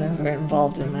were men who were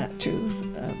involved in that too,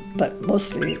 but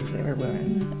mostly they were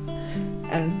women.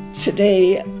 And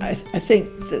today, I think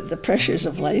that the pressures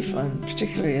of life,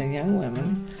 particularly on young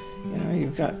women,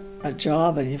 you've got a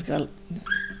job and you've got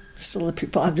still the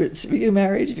preponderance. Are you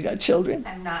married? Have you got children?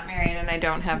 I'm not married and I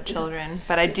don't have children,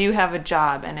 but I do have a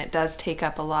job, and it does take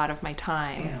up a lot of my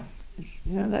time.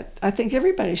 Yeah. That I think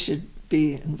everybody should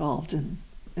be involved in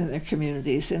their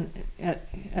communities and at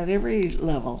every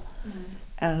level. Mm-hmm.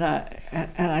 And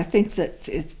I think that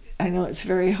I know it's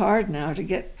very hard now to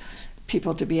get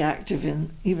people to be active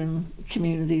in even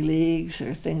community leagues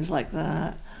or things like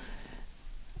that.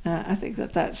 I think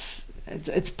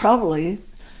it's probably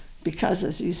because,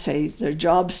 as you say, their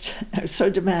jobs are so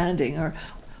demanding, or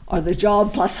the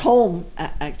job plus home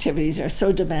activities are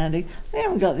so demanding, they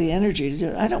haven't got the energy to do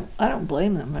it. I don't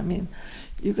blame them. I mean,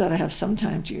 you've got to have some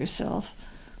time to yourself.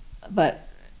 But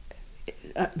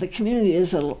the community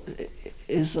is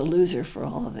the loser for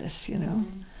all of this,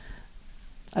 Mm-hmm.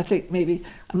 I think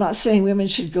I'm not saying women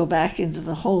should go back into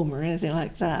the home or anything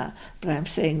like that, but I'm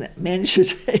saying that men should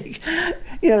take,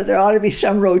 there ought to be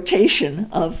some rotation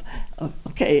of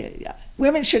okay,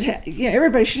 women should have,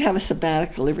 everybody should have a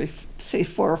sabbatical every, say,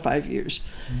 4 or 5 years.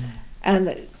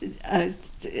 Mm. And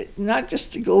not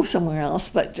just to go somewhere else,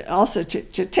 but also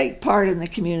to take part in the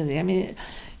community. I mean,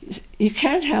 you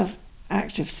can't have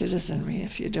active citizenry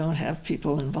if you don't have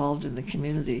people involved in the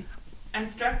community. I'm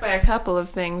struck by a couple of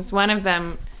things. One of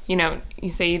them,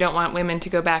 you say you don't want women to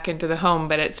go back into the home,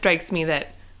 but it strikes me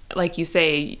that, like you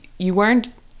say, you weren't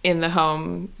in the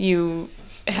home. You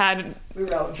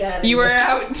were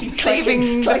out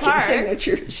saving the park.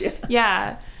 Signatures, yeah.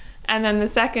 Yeah. And then the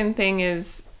second thing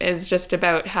is just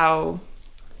about how,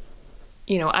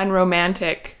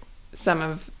 unromantic some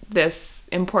of this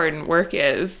important work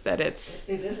is, that it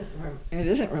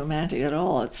isn't romantic at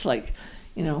all. It's like,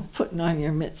 putting on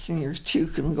your mitts and your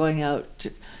toque and going out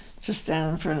to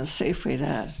stand in front of Safeway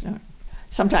to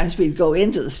sometimes we'd go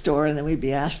into the store and then we'd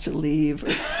be asked to leave, or,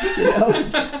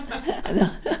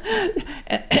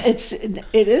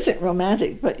 it isn't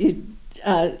romantic, but it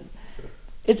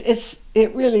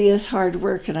really is hard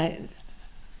work, and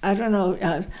I don't know.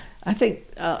 I think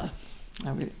I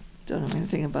really don't know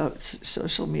anything about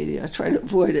social media. I try to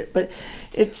avoid it, but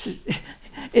it's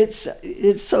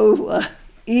so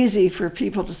easy for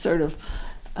people to sort of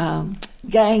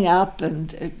gang up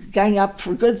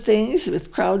for good things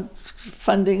with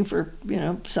crowdfunding for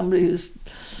somebody who's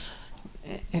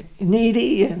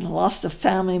needy and lost a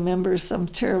family member, some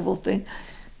terrible thing,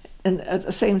 and at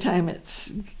the same time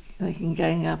they can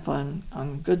gang up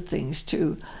on good things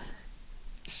too.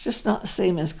 It's just not the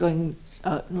same as going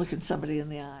out and looking somebody in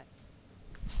the eye.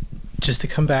 Just to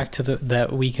come back to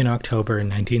that week in October in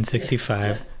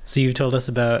 1965, yeah. So you told us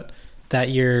about that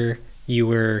year. You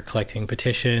were collecting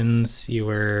petitions, you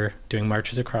were doing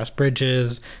marches across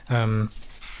bridges.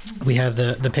 We have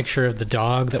the picture of the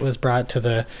dog that was brought to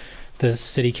the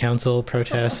city council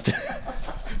protest.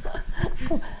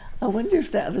 I wonder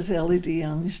if that was L.E.D.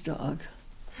 Young's dog.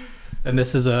 And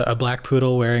this is a black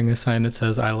poodle wearing a sign that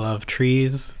says, "I love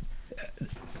trees."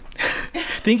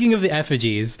 Thinking of the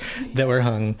effigies that were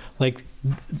hung, like,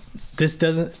 does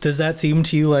that seem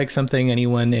to you like something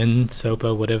anyone in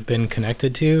SOPA would have been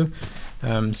connected to?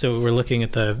 So we're looking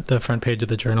at the front page of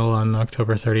the Journal on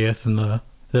October 30th, and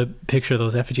the picture of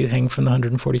those effigies hanging from the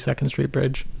 142nd Street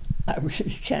Bridge. I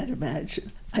really can't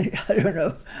imagine. I don't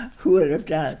know who would have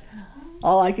done it.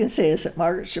 All I can say is that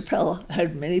Margaret Chappelle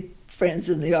had many friends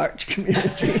in the arts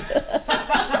community.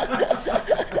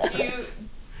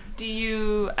 Do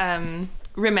you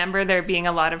remember there being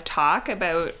a lot of talk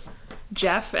about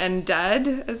Jeff and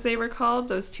Dud, as they were called,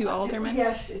 those two aldermen?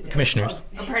 Yes. Commissioners.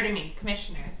 Oh, pardon me,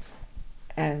 commissioners.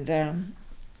 And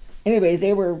anyway,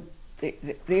 they were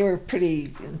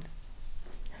pretty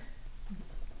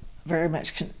very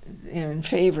much in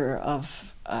favor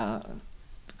of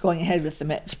going ahead with the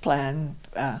Metz plan,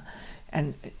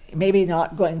 and maybe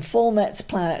not going full Metz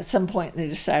plan. At some point, they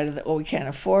decided that we can't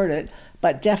afford it,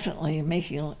 but definitely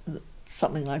making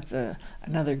something like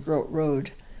another Grote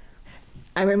Road.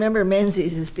 I remember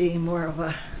Menzies as being more of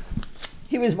a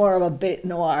bête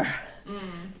noire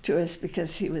to us,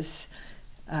 because he was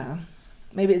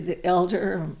maybe the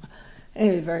elder,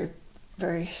 anyway, very,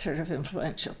 very sort of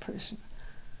influential person.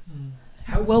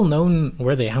 How well known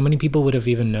were they? How many people would have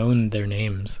even known their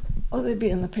names? Oh, they'd be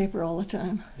in the paper all the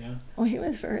time. Yeah. Oh, he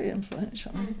was very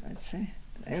influential, I'd say.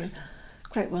 They were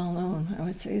quite well known, I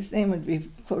would say. His name would be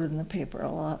quoted in the paper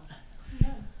a lot.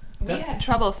 We had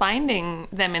trouble finding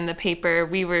them in the paper.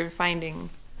 We were finding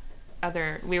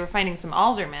some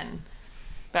aldermen,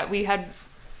 but we had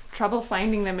trouble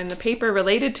finding them in the paper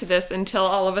related to this until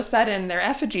all of a sudden their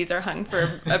effigies are hung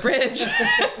for a bridge.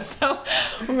 So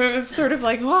it was sort of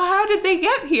like, well, how did they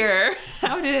get here?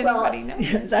 How did anybody know?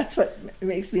 That's what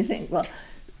makes me think, well,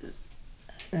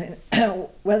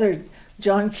 whether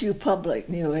John Q. Public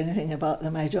knew anything about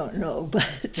them, I don't know,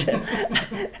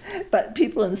 but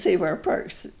people in Save Our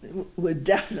Parks would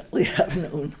definitely have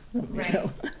known them, right.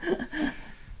 You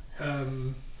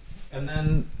know. And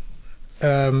then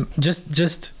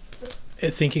just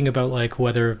thinking about like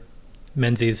whether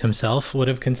Menzies himself would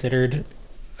have considered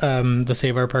the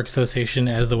Save Our Parks Association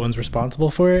as the ones responsible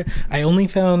for it. I only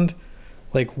found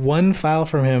like one file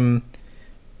from him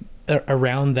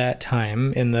around that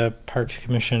time in the Parks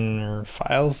Commissioner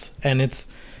files, and it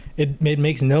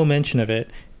makes no mention of it.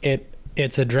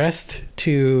 It's addressed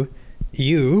to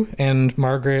you and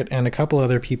Margaret and a couple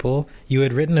other people. You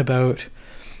had written about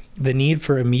the need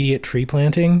for immediate tree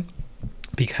planting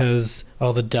because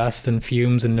all the dust and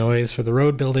fumes and noise for the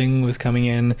road building was coming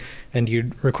in, and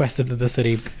you requested that the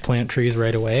city plant trees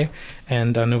right away.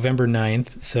 And on November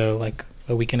 9th, so like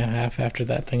a week and a half after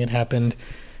that thing had happened,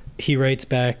 he writes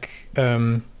back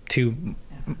to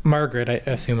Margaret, I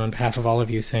assume on behalf of all of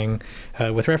you, saying,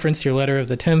 with reference to your letter of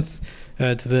the 10th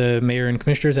to the mayor and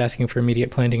commissioners asking for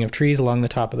immediate planting of trees along the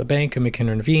top of the bank of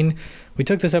MacKinnon Ravine, we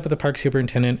took this up with the park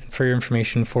superintendent. For your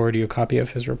information, forward you a copy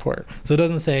of his report. So it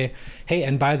doesn't say, hey,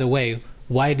 and by the way,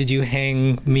 why did you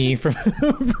hang me from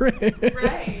the bridge?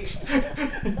 Right.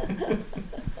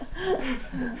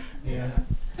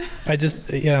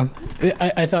 Yeah.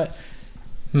 I thought,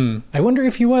 I wonder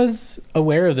if he was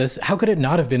aware of this. How could it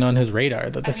not have been on his radar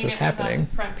that this was happening? It was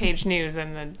on front page news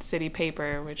in the city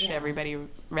paper, which everybody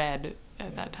read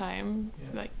at that time.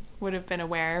 Yeah. Like, would have been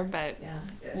aware, but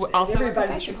also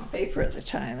everybody took the paper at the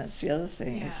time. That's the other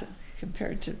thing, is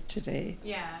compared to today.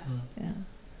 Yeah.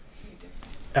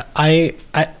 Yeah. I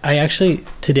actually,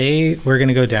 today we're going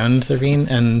to go down to the ravine,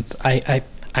 and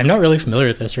I'm not really familiar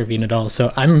with this ravine at all,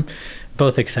 so I'm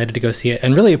both excited to go see it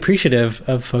and really appreciative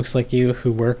of folks like you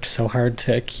who worked so hard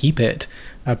to keep it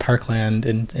a parkland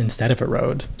instead of a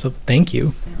road. So thank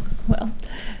you. Well,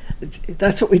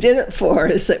 that's what we did it for,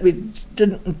 is that we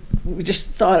just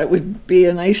thought it would be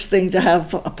a nice thing to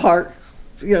have a park,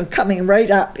 coming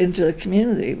right up into the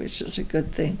community, which is a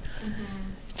good thing.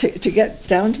 Mm-hmm. To get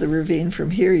down to the ravine from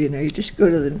here, you just go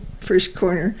to the first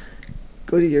corner,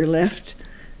 go to your left,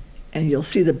 and you'll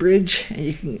see the bridge,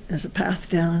 and there's a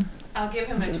path down. I'll give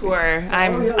him a tour.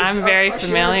 I'm very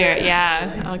familiar.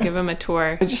 Yeah, I'll give him a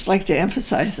tour. I'd just like to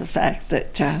emphasize the fact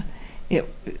that it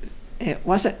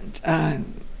wasn't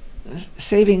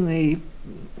saving the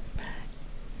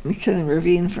MacKinnon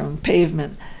Ravine from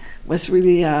pavement was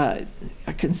really a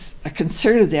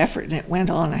concerted effort, and it went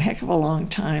on a heck of a long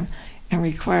time and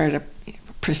required a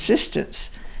persistence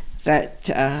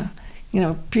that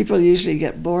people usually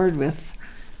get bored with.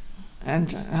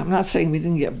 And I'm not saying we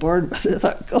didn't get bored with it. I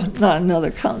thought, God, not another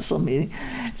council meeting,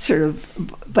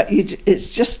 but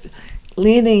it's just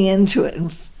leaning into it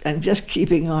and just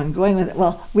keeping on going with it.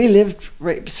 Well, we lived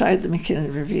right beside the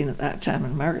MacKinnon Ravine at that time,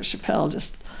 and Margaret Chappelle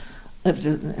just lived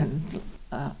and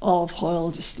Olive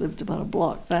Hoyle just lived about a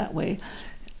block that way.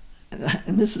 And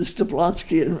Mrs.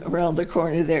 Jablonski around the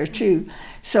corner there too.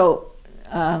 So,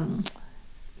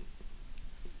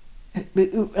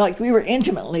 we were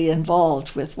intimately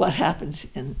involved with what happened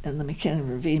in the MacKinnon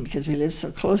Ravine because we lived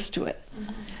so close to it.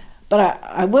 Mm-hmm. But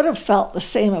I would have felt the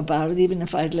same about it even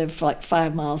if I'd lived like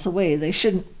 5 miles away. They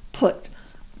shouldn't put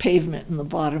pavement in the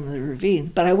bottom of the ravine,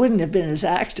 but I wouldn't have been as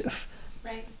active.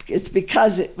 Right. It's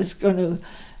because it was going to,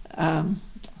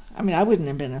 I wouldn't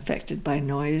have been affected by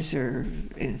noise or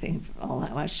anything all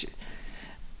that much.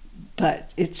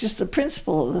 But it's just the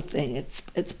principle of the thing.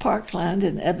 It's parkland,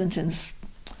 and Edmonton's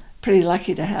pretty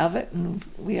lucky to have it, and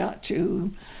we ought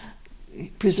to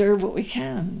preserve what we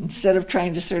can instead of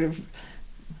trying to sort of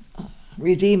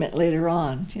redeem it later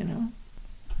on,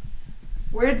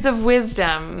 Words of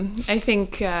wisdom. I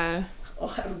think... I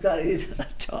haven't got anything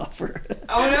to offer.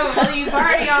 Oh, no. Well, you've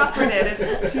already offered it.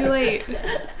 It's too late.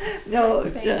 No.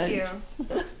 Thank you.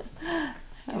 I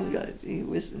haven't got any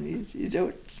wisdom. You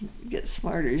don't get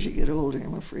smarter as you get older,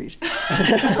 I'm afraid.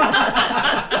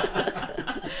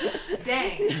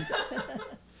 Dang.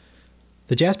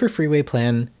 The Jasper Freeway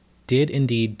plan did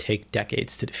indeed take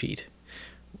decades to defeat.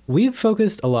 We've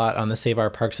focused a lot on the Save Our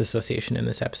Parks Association in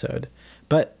this episode,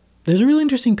 but there's a really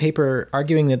interesting paper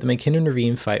arguing that the MacKinnon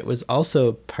Ravine fight was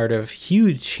also part of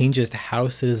huge changes to how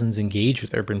citizens engage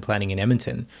with urban planning in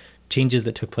Edmonton, changes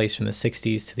that took place from the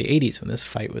 60s to the 80s when this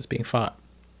fight was being fought.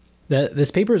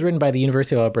 This paper is written by the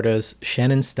University of Alberta's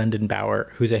Shannon Stundenbauer,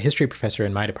 who's a history professor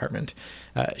in my department.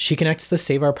 She connects the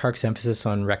Save Our Parks emphasis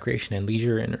on recreation and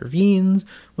leisure in ravines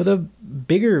with a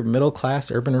bigger middle-class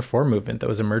urban reform movement that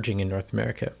was emerging in North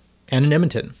America and in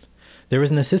Edmonton. There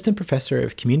was an assistant professor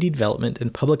of community development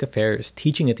and public affairs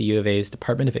teaching at the U of A's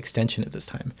Department of Extension at this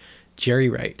time, Jerry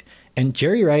Wright. And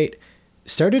Jerry Wright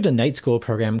started a night school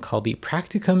program called the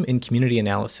Practicum in Community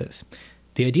Analysis.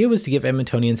 The idea was to give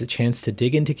Edmontonians a chance to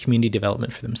dig into community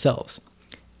development for themselves.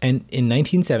 And in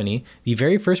 1970, the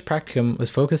very first practicum was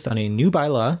focused on a new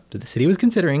bylaw that the city was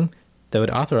considering that would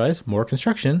authorize more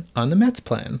construction on the Metz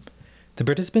plan. The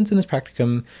participants in this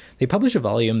practicum, they published a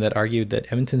volume that argued that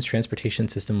Edmonton's transportation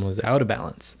system was out of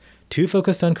balance, too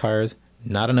focused on cars,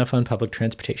 not enough on public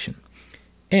transportation.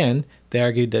 And they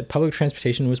argued that public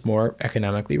transportation was more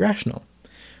economically rational.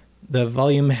 The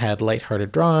volume had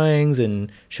lighthearted drawings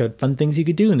and showed fun things you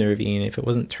could do in the ravine if it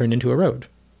wasn't turned into a road.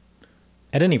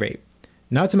 At any rate,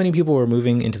 not so many people were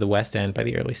moving into the West End by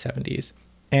the early 70s.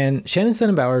 And Shannon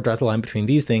Stundenbauer draws a line between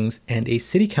these things and a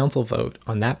city council vote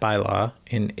on that bylaw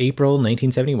in April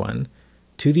 1971.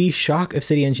 To the shock of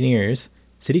city engineers,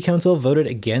 city council voted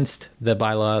against the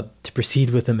bylaw to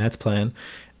proceed with the Metz plan.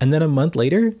 And then a month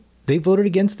later, they voted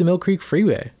against the Mill Creek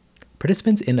Freeway.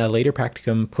 Participants in a later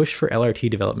practicum pushed for LRT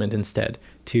development instead,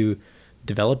 to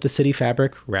develop the city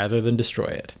fabric rather than destroy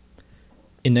it.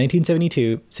 In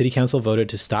 1972, City Council voted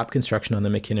to stop construction on the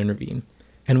MacKinnon Ravine.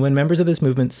 And when members of this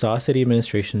movement saw city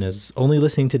administration as only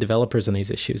listening to developers on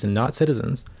these issues and not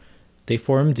citizens, they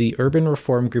formed the Urban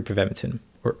Reform Group of Edmonton,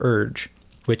 or URGE,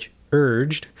 which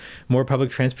urged more public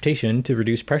transportation to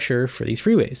reduce pressure for these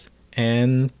freeways,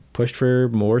 and pushed for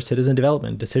more citizen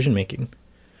development decision-making.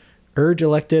 URGE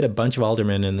elected a bunch of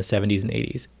aldermen in the 70s and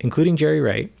 80s, including Jerry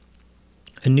Wright.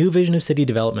 A new vision of city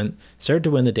development started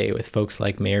to win the day with folks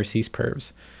like Mayor Cease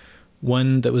Purves,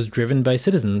 one that was driven by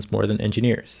citizens more than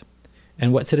engineers.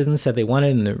 And what citizens said they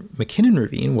wanted in the MacKinnon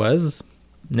Ravine was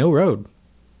no road.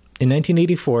 In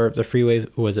 1984, the freeway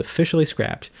was officially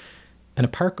scrapped, and a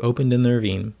park opened in the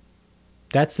ravine.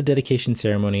 That's the dedication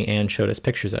ceremony Anne showed us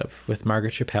pictures of, with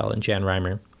Margaret Chappelle and Jan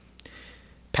Reimer.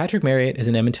 Patrick Marriott is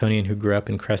an Edmontonian who grew up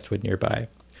in Crestwood nearby.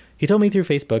 He told me through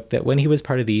Facebook that when he was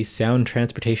part of the Sound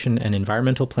Transportation and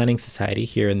Environmental Planning Society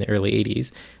here in the early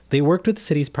 80s, they worked with the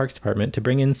city's parks department to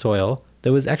bring in soil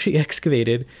that was actually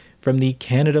excavated from the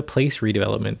Canada Place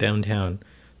redevelopment downtown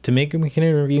to make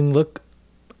MacKinnon Ravine look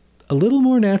a little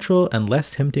more natural and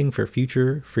less tempting for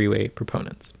future freeway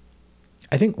proponents.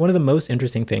 I think one of the most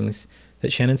interesting things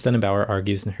that Shannon Stundenbauer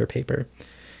argues in her paper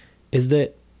is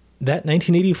that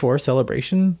 1984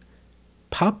 celebration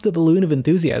popped the balloon of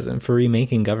enthusiasm for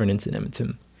remaking governance in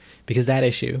Edmonton, because that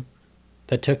issue,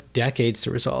 that took decades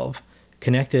to resolve,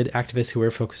 connected activists who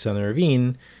were focused on the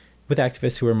ravine with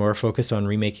activists who were more focused on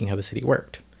remaking how the city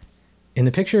worked. In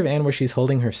the picture of Anne where she's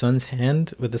holding her son's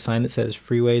hand with the sign that says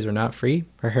freeways are not free,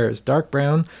 her hair is dark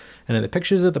brown, and in the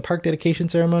pictures of the park dedication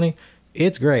ceremony,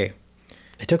 it's gray.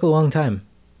 It took a long time,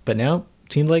 but now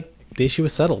it seemed like the issue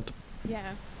was settled.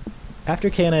 Yeah.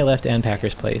 After Kay and I left Ann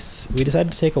Packer's place, we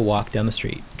decided to take a walk down the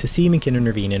street to see MacKinnon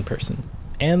Ravine in person,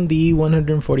 and the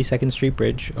 142nd Street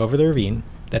Bridge over the ravine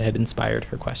that had inspired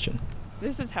her question.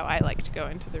 This is how I like to go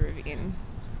into the ravine.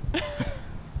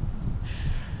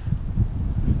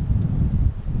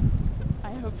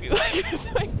 I hope you like this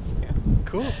idea.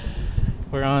 Cool.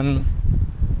 We're on,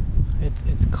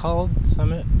 it's called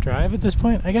Summit Drive at this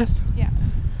point, I guess? Yeah.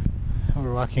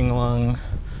 We're walking along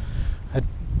a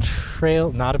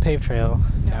trail, not a paved trail,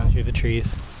 down through the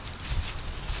trees.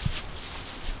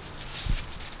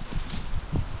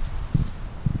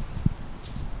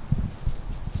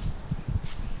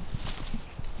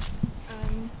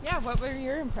 Yeah, what were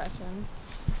your impressions?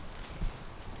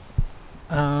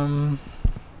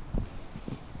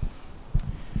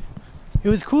 It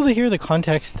was cool to hear the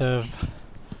context of,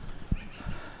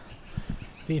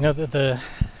 the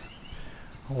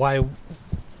why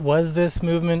was this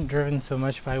movement driven so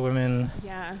much by women?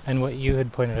 Yeah. And what you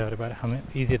had pointed out about how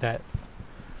easy that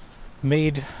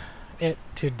made it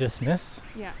to dismiss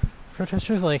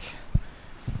protesters. Like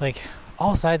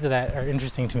all sides of that are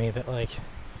interesting to me. That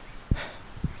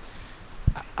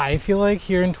I feel like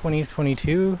here in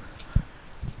 2022,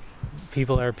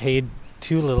 people are paid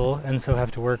too little and so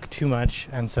have to work too much,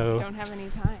 and so don't have any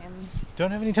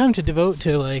time to devote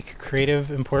to creative,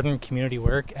 important community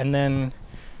work. And then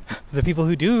the people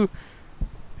who do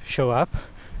show up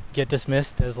get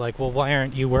dismissed as well, why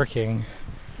aren't you working?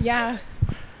 Yeah.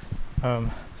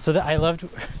 So that I loved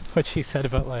what she said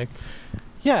about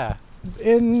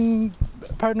in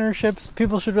partnerships,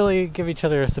 people should really give each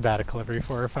other a sabbatical every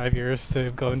 4 or 5 years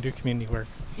to go and do community work.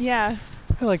 Yeah.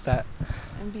 I like that.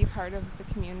 And be part of the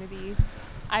community.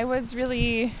 I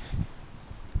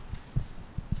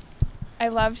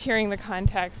loved hearing the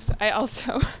context. I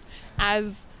also,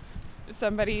 as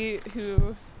somebody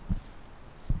who,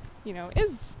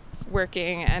 is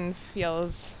working and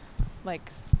feels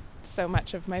like so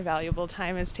much of my valuable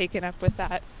time is taken up with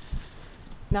that,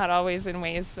 not always in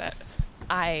ways that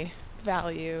I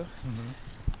value.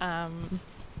 Mm-hmm.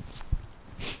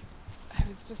 I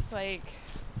was just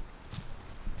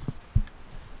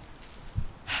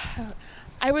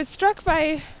I was struck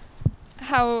by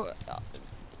how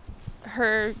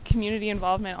her community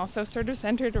involvement also sort of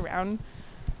centered around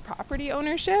property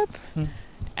ownership.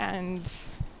 And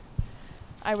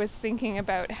I was thinking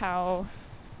about how,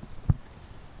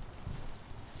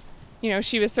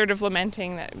 she was sort of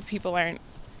lamenting that people aren't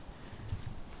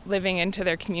living into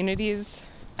their communities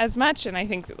as much, and I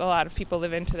think a lot of people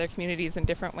live into their communities in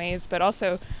different ways, but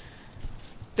also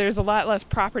there's a lot less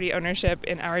property ownership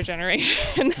in our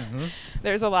generation. Mm-hmm.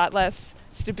 There's a lot less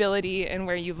stability in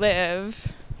where you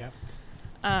live. Yep.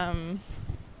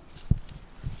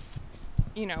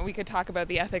 We could talk about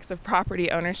the ethics of property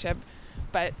ownership,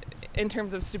 but in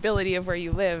terms of stability of where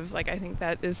you live, I think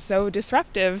that is so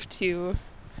disruptive to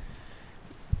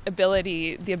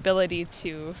the ability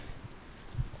to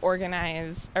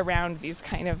organize around these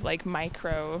kind of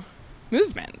micro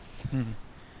movements. Mm-hmm.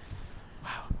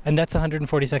 Wow. And that's the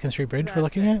 142nd Street Bridge we're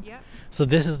looking at? Yeah. So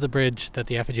this is the bridge that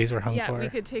the effigies were hung for? Yeah, we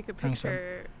could take a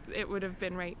picture. It would have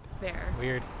been right there.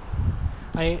 Weird.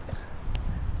 In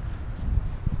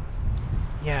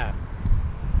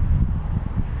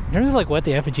terms of what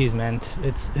the effigies meant,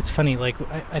 it's funny.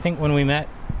 I think when we met,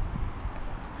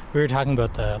 we were talking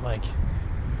about the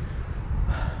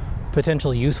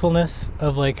potential usefulness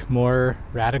of more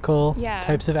radical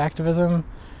types of activism,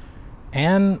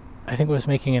 and I think was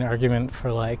making an argument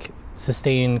for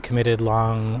sustained, committed,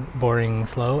 long, boring,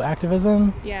 slow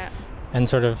activism. Yeah. And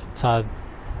sort of saw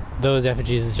those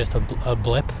effigies as just a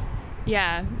blip.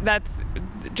 Yeah, that's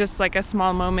just a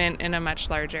small moment in a much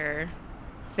larger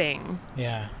thing.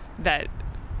 Yeah. That,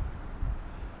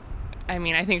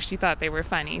 I think she thought they were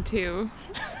funny too.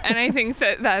 And I think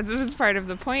that was part of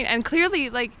the point. And clearly,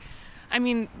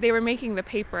 they were making the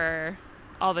paper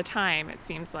all the time, it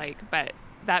seems but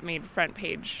that made front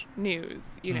page news,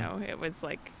 It was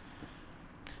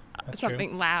something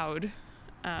true. Loud.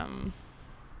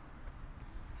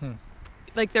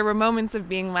 There were moments of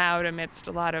being loud amidst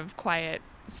a lot of quiet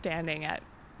standing at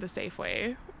the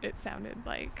Safeway, it sounded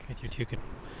like. With your two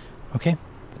Okay.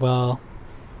 Well,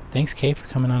 thanks, Kay, for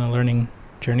coming on a learning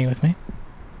journey with me.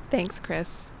 Thanks,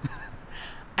 Chris.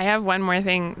 I have one more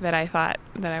thing that I thought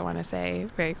that I want to say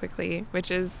very quickly, which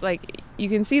is you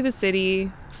can see the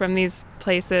city from these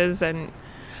places, and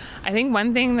I think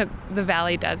one thing that the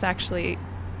valley does actually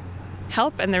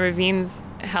help, and the ravines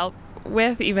help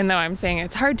with, even though I'm saying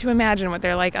it's hard to imagine what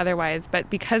they're like otherwise, but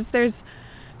because there's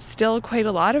still quite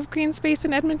a lot of green space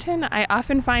in Edmonton, I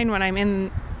often find when I'm in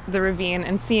the ravine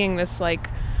and seeing this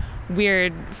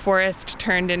weird forest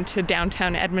turned into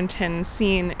downtown Edmonton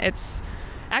scene, it's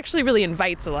actually really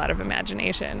invites a lot of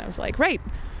imagination of like, right,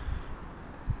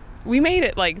 we made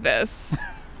it like this.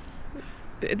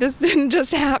 This didn't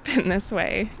just happen this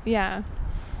way. Yeah.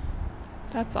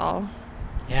 That's all.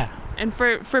 Yeah. And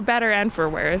for better and for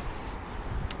worse.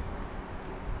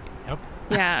 Yep.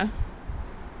 Yeah.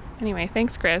 Anyway,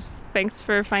 thanks, Chris. Thanks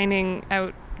for finding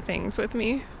out things with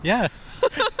me. Yeah.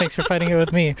 Thanks for finding it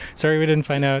with me. Sorry we didn't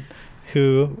find out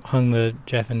who hung the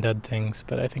Jeff and Dud things,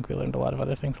 but I think we learned a lot of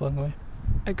other things along the way.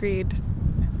 Agreed.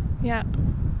 Yeah.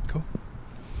 Cool.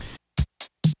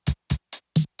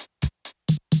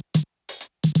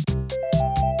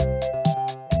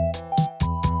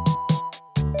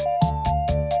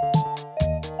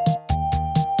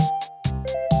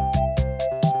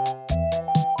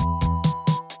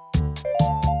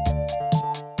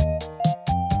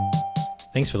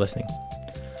 Thanks for listening.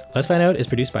 Let's Find Out is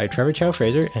produced by Trevor Chow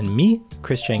Fraser and me,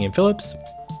 Chris Chang Phillips.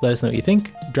 Let us know what you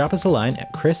think. Drop us a line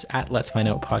at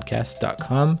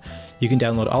chris@letsfindoutpodcast.com. You can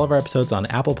download all of our episodes on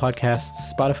Apple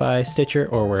Podcasts, Spotify, Stitcher,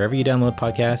 or wherever you download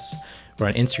podcasts. We're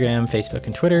on Instagram, Facebook,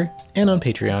 and Twitter, and on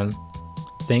Patreon.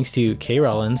 Thanks to Kay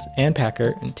Rollans, Ann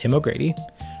Packer, and Tim O'Grady.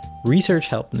 Research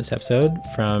help in this episode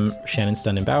from Shannon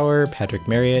Stunden-Bauer, Patrick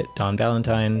Marriott, Don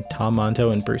Valentine, Tom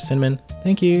Monto, and Bruce Sinman.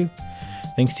 Thank you.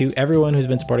 Thanks to everyone who's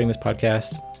been supporting this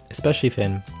podcast, especially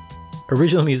Finn.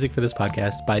 Original music for this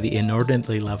podcast by the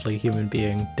inordinately lovely human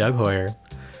being Doug Hoyer.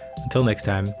 Until next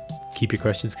time, keep your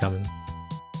questions coming.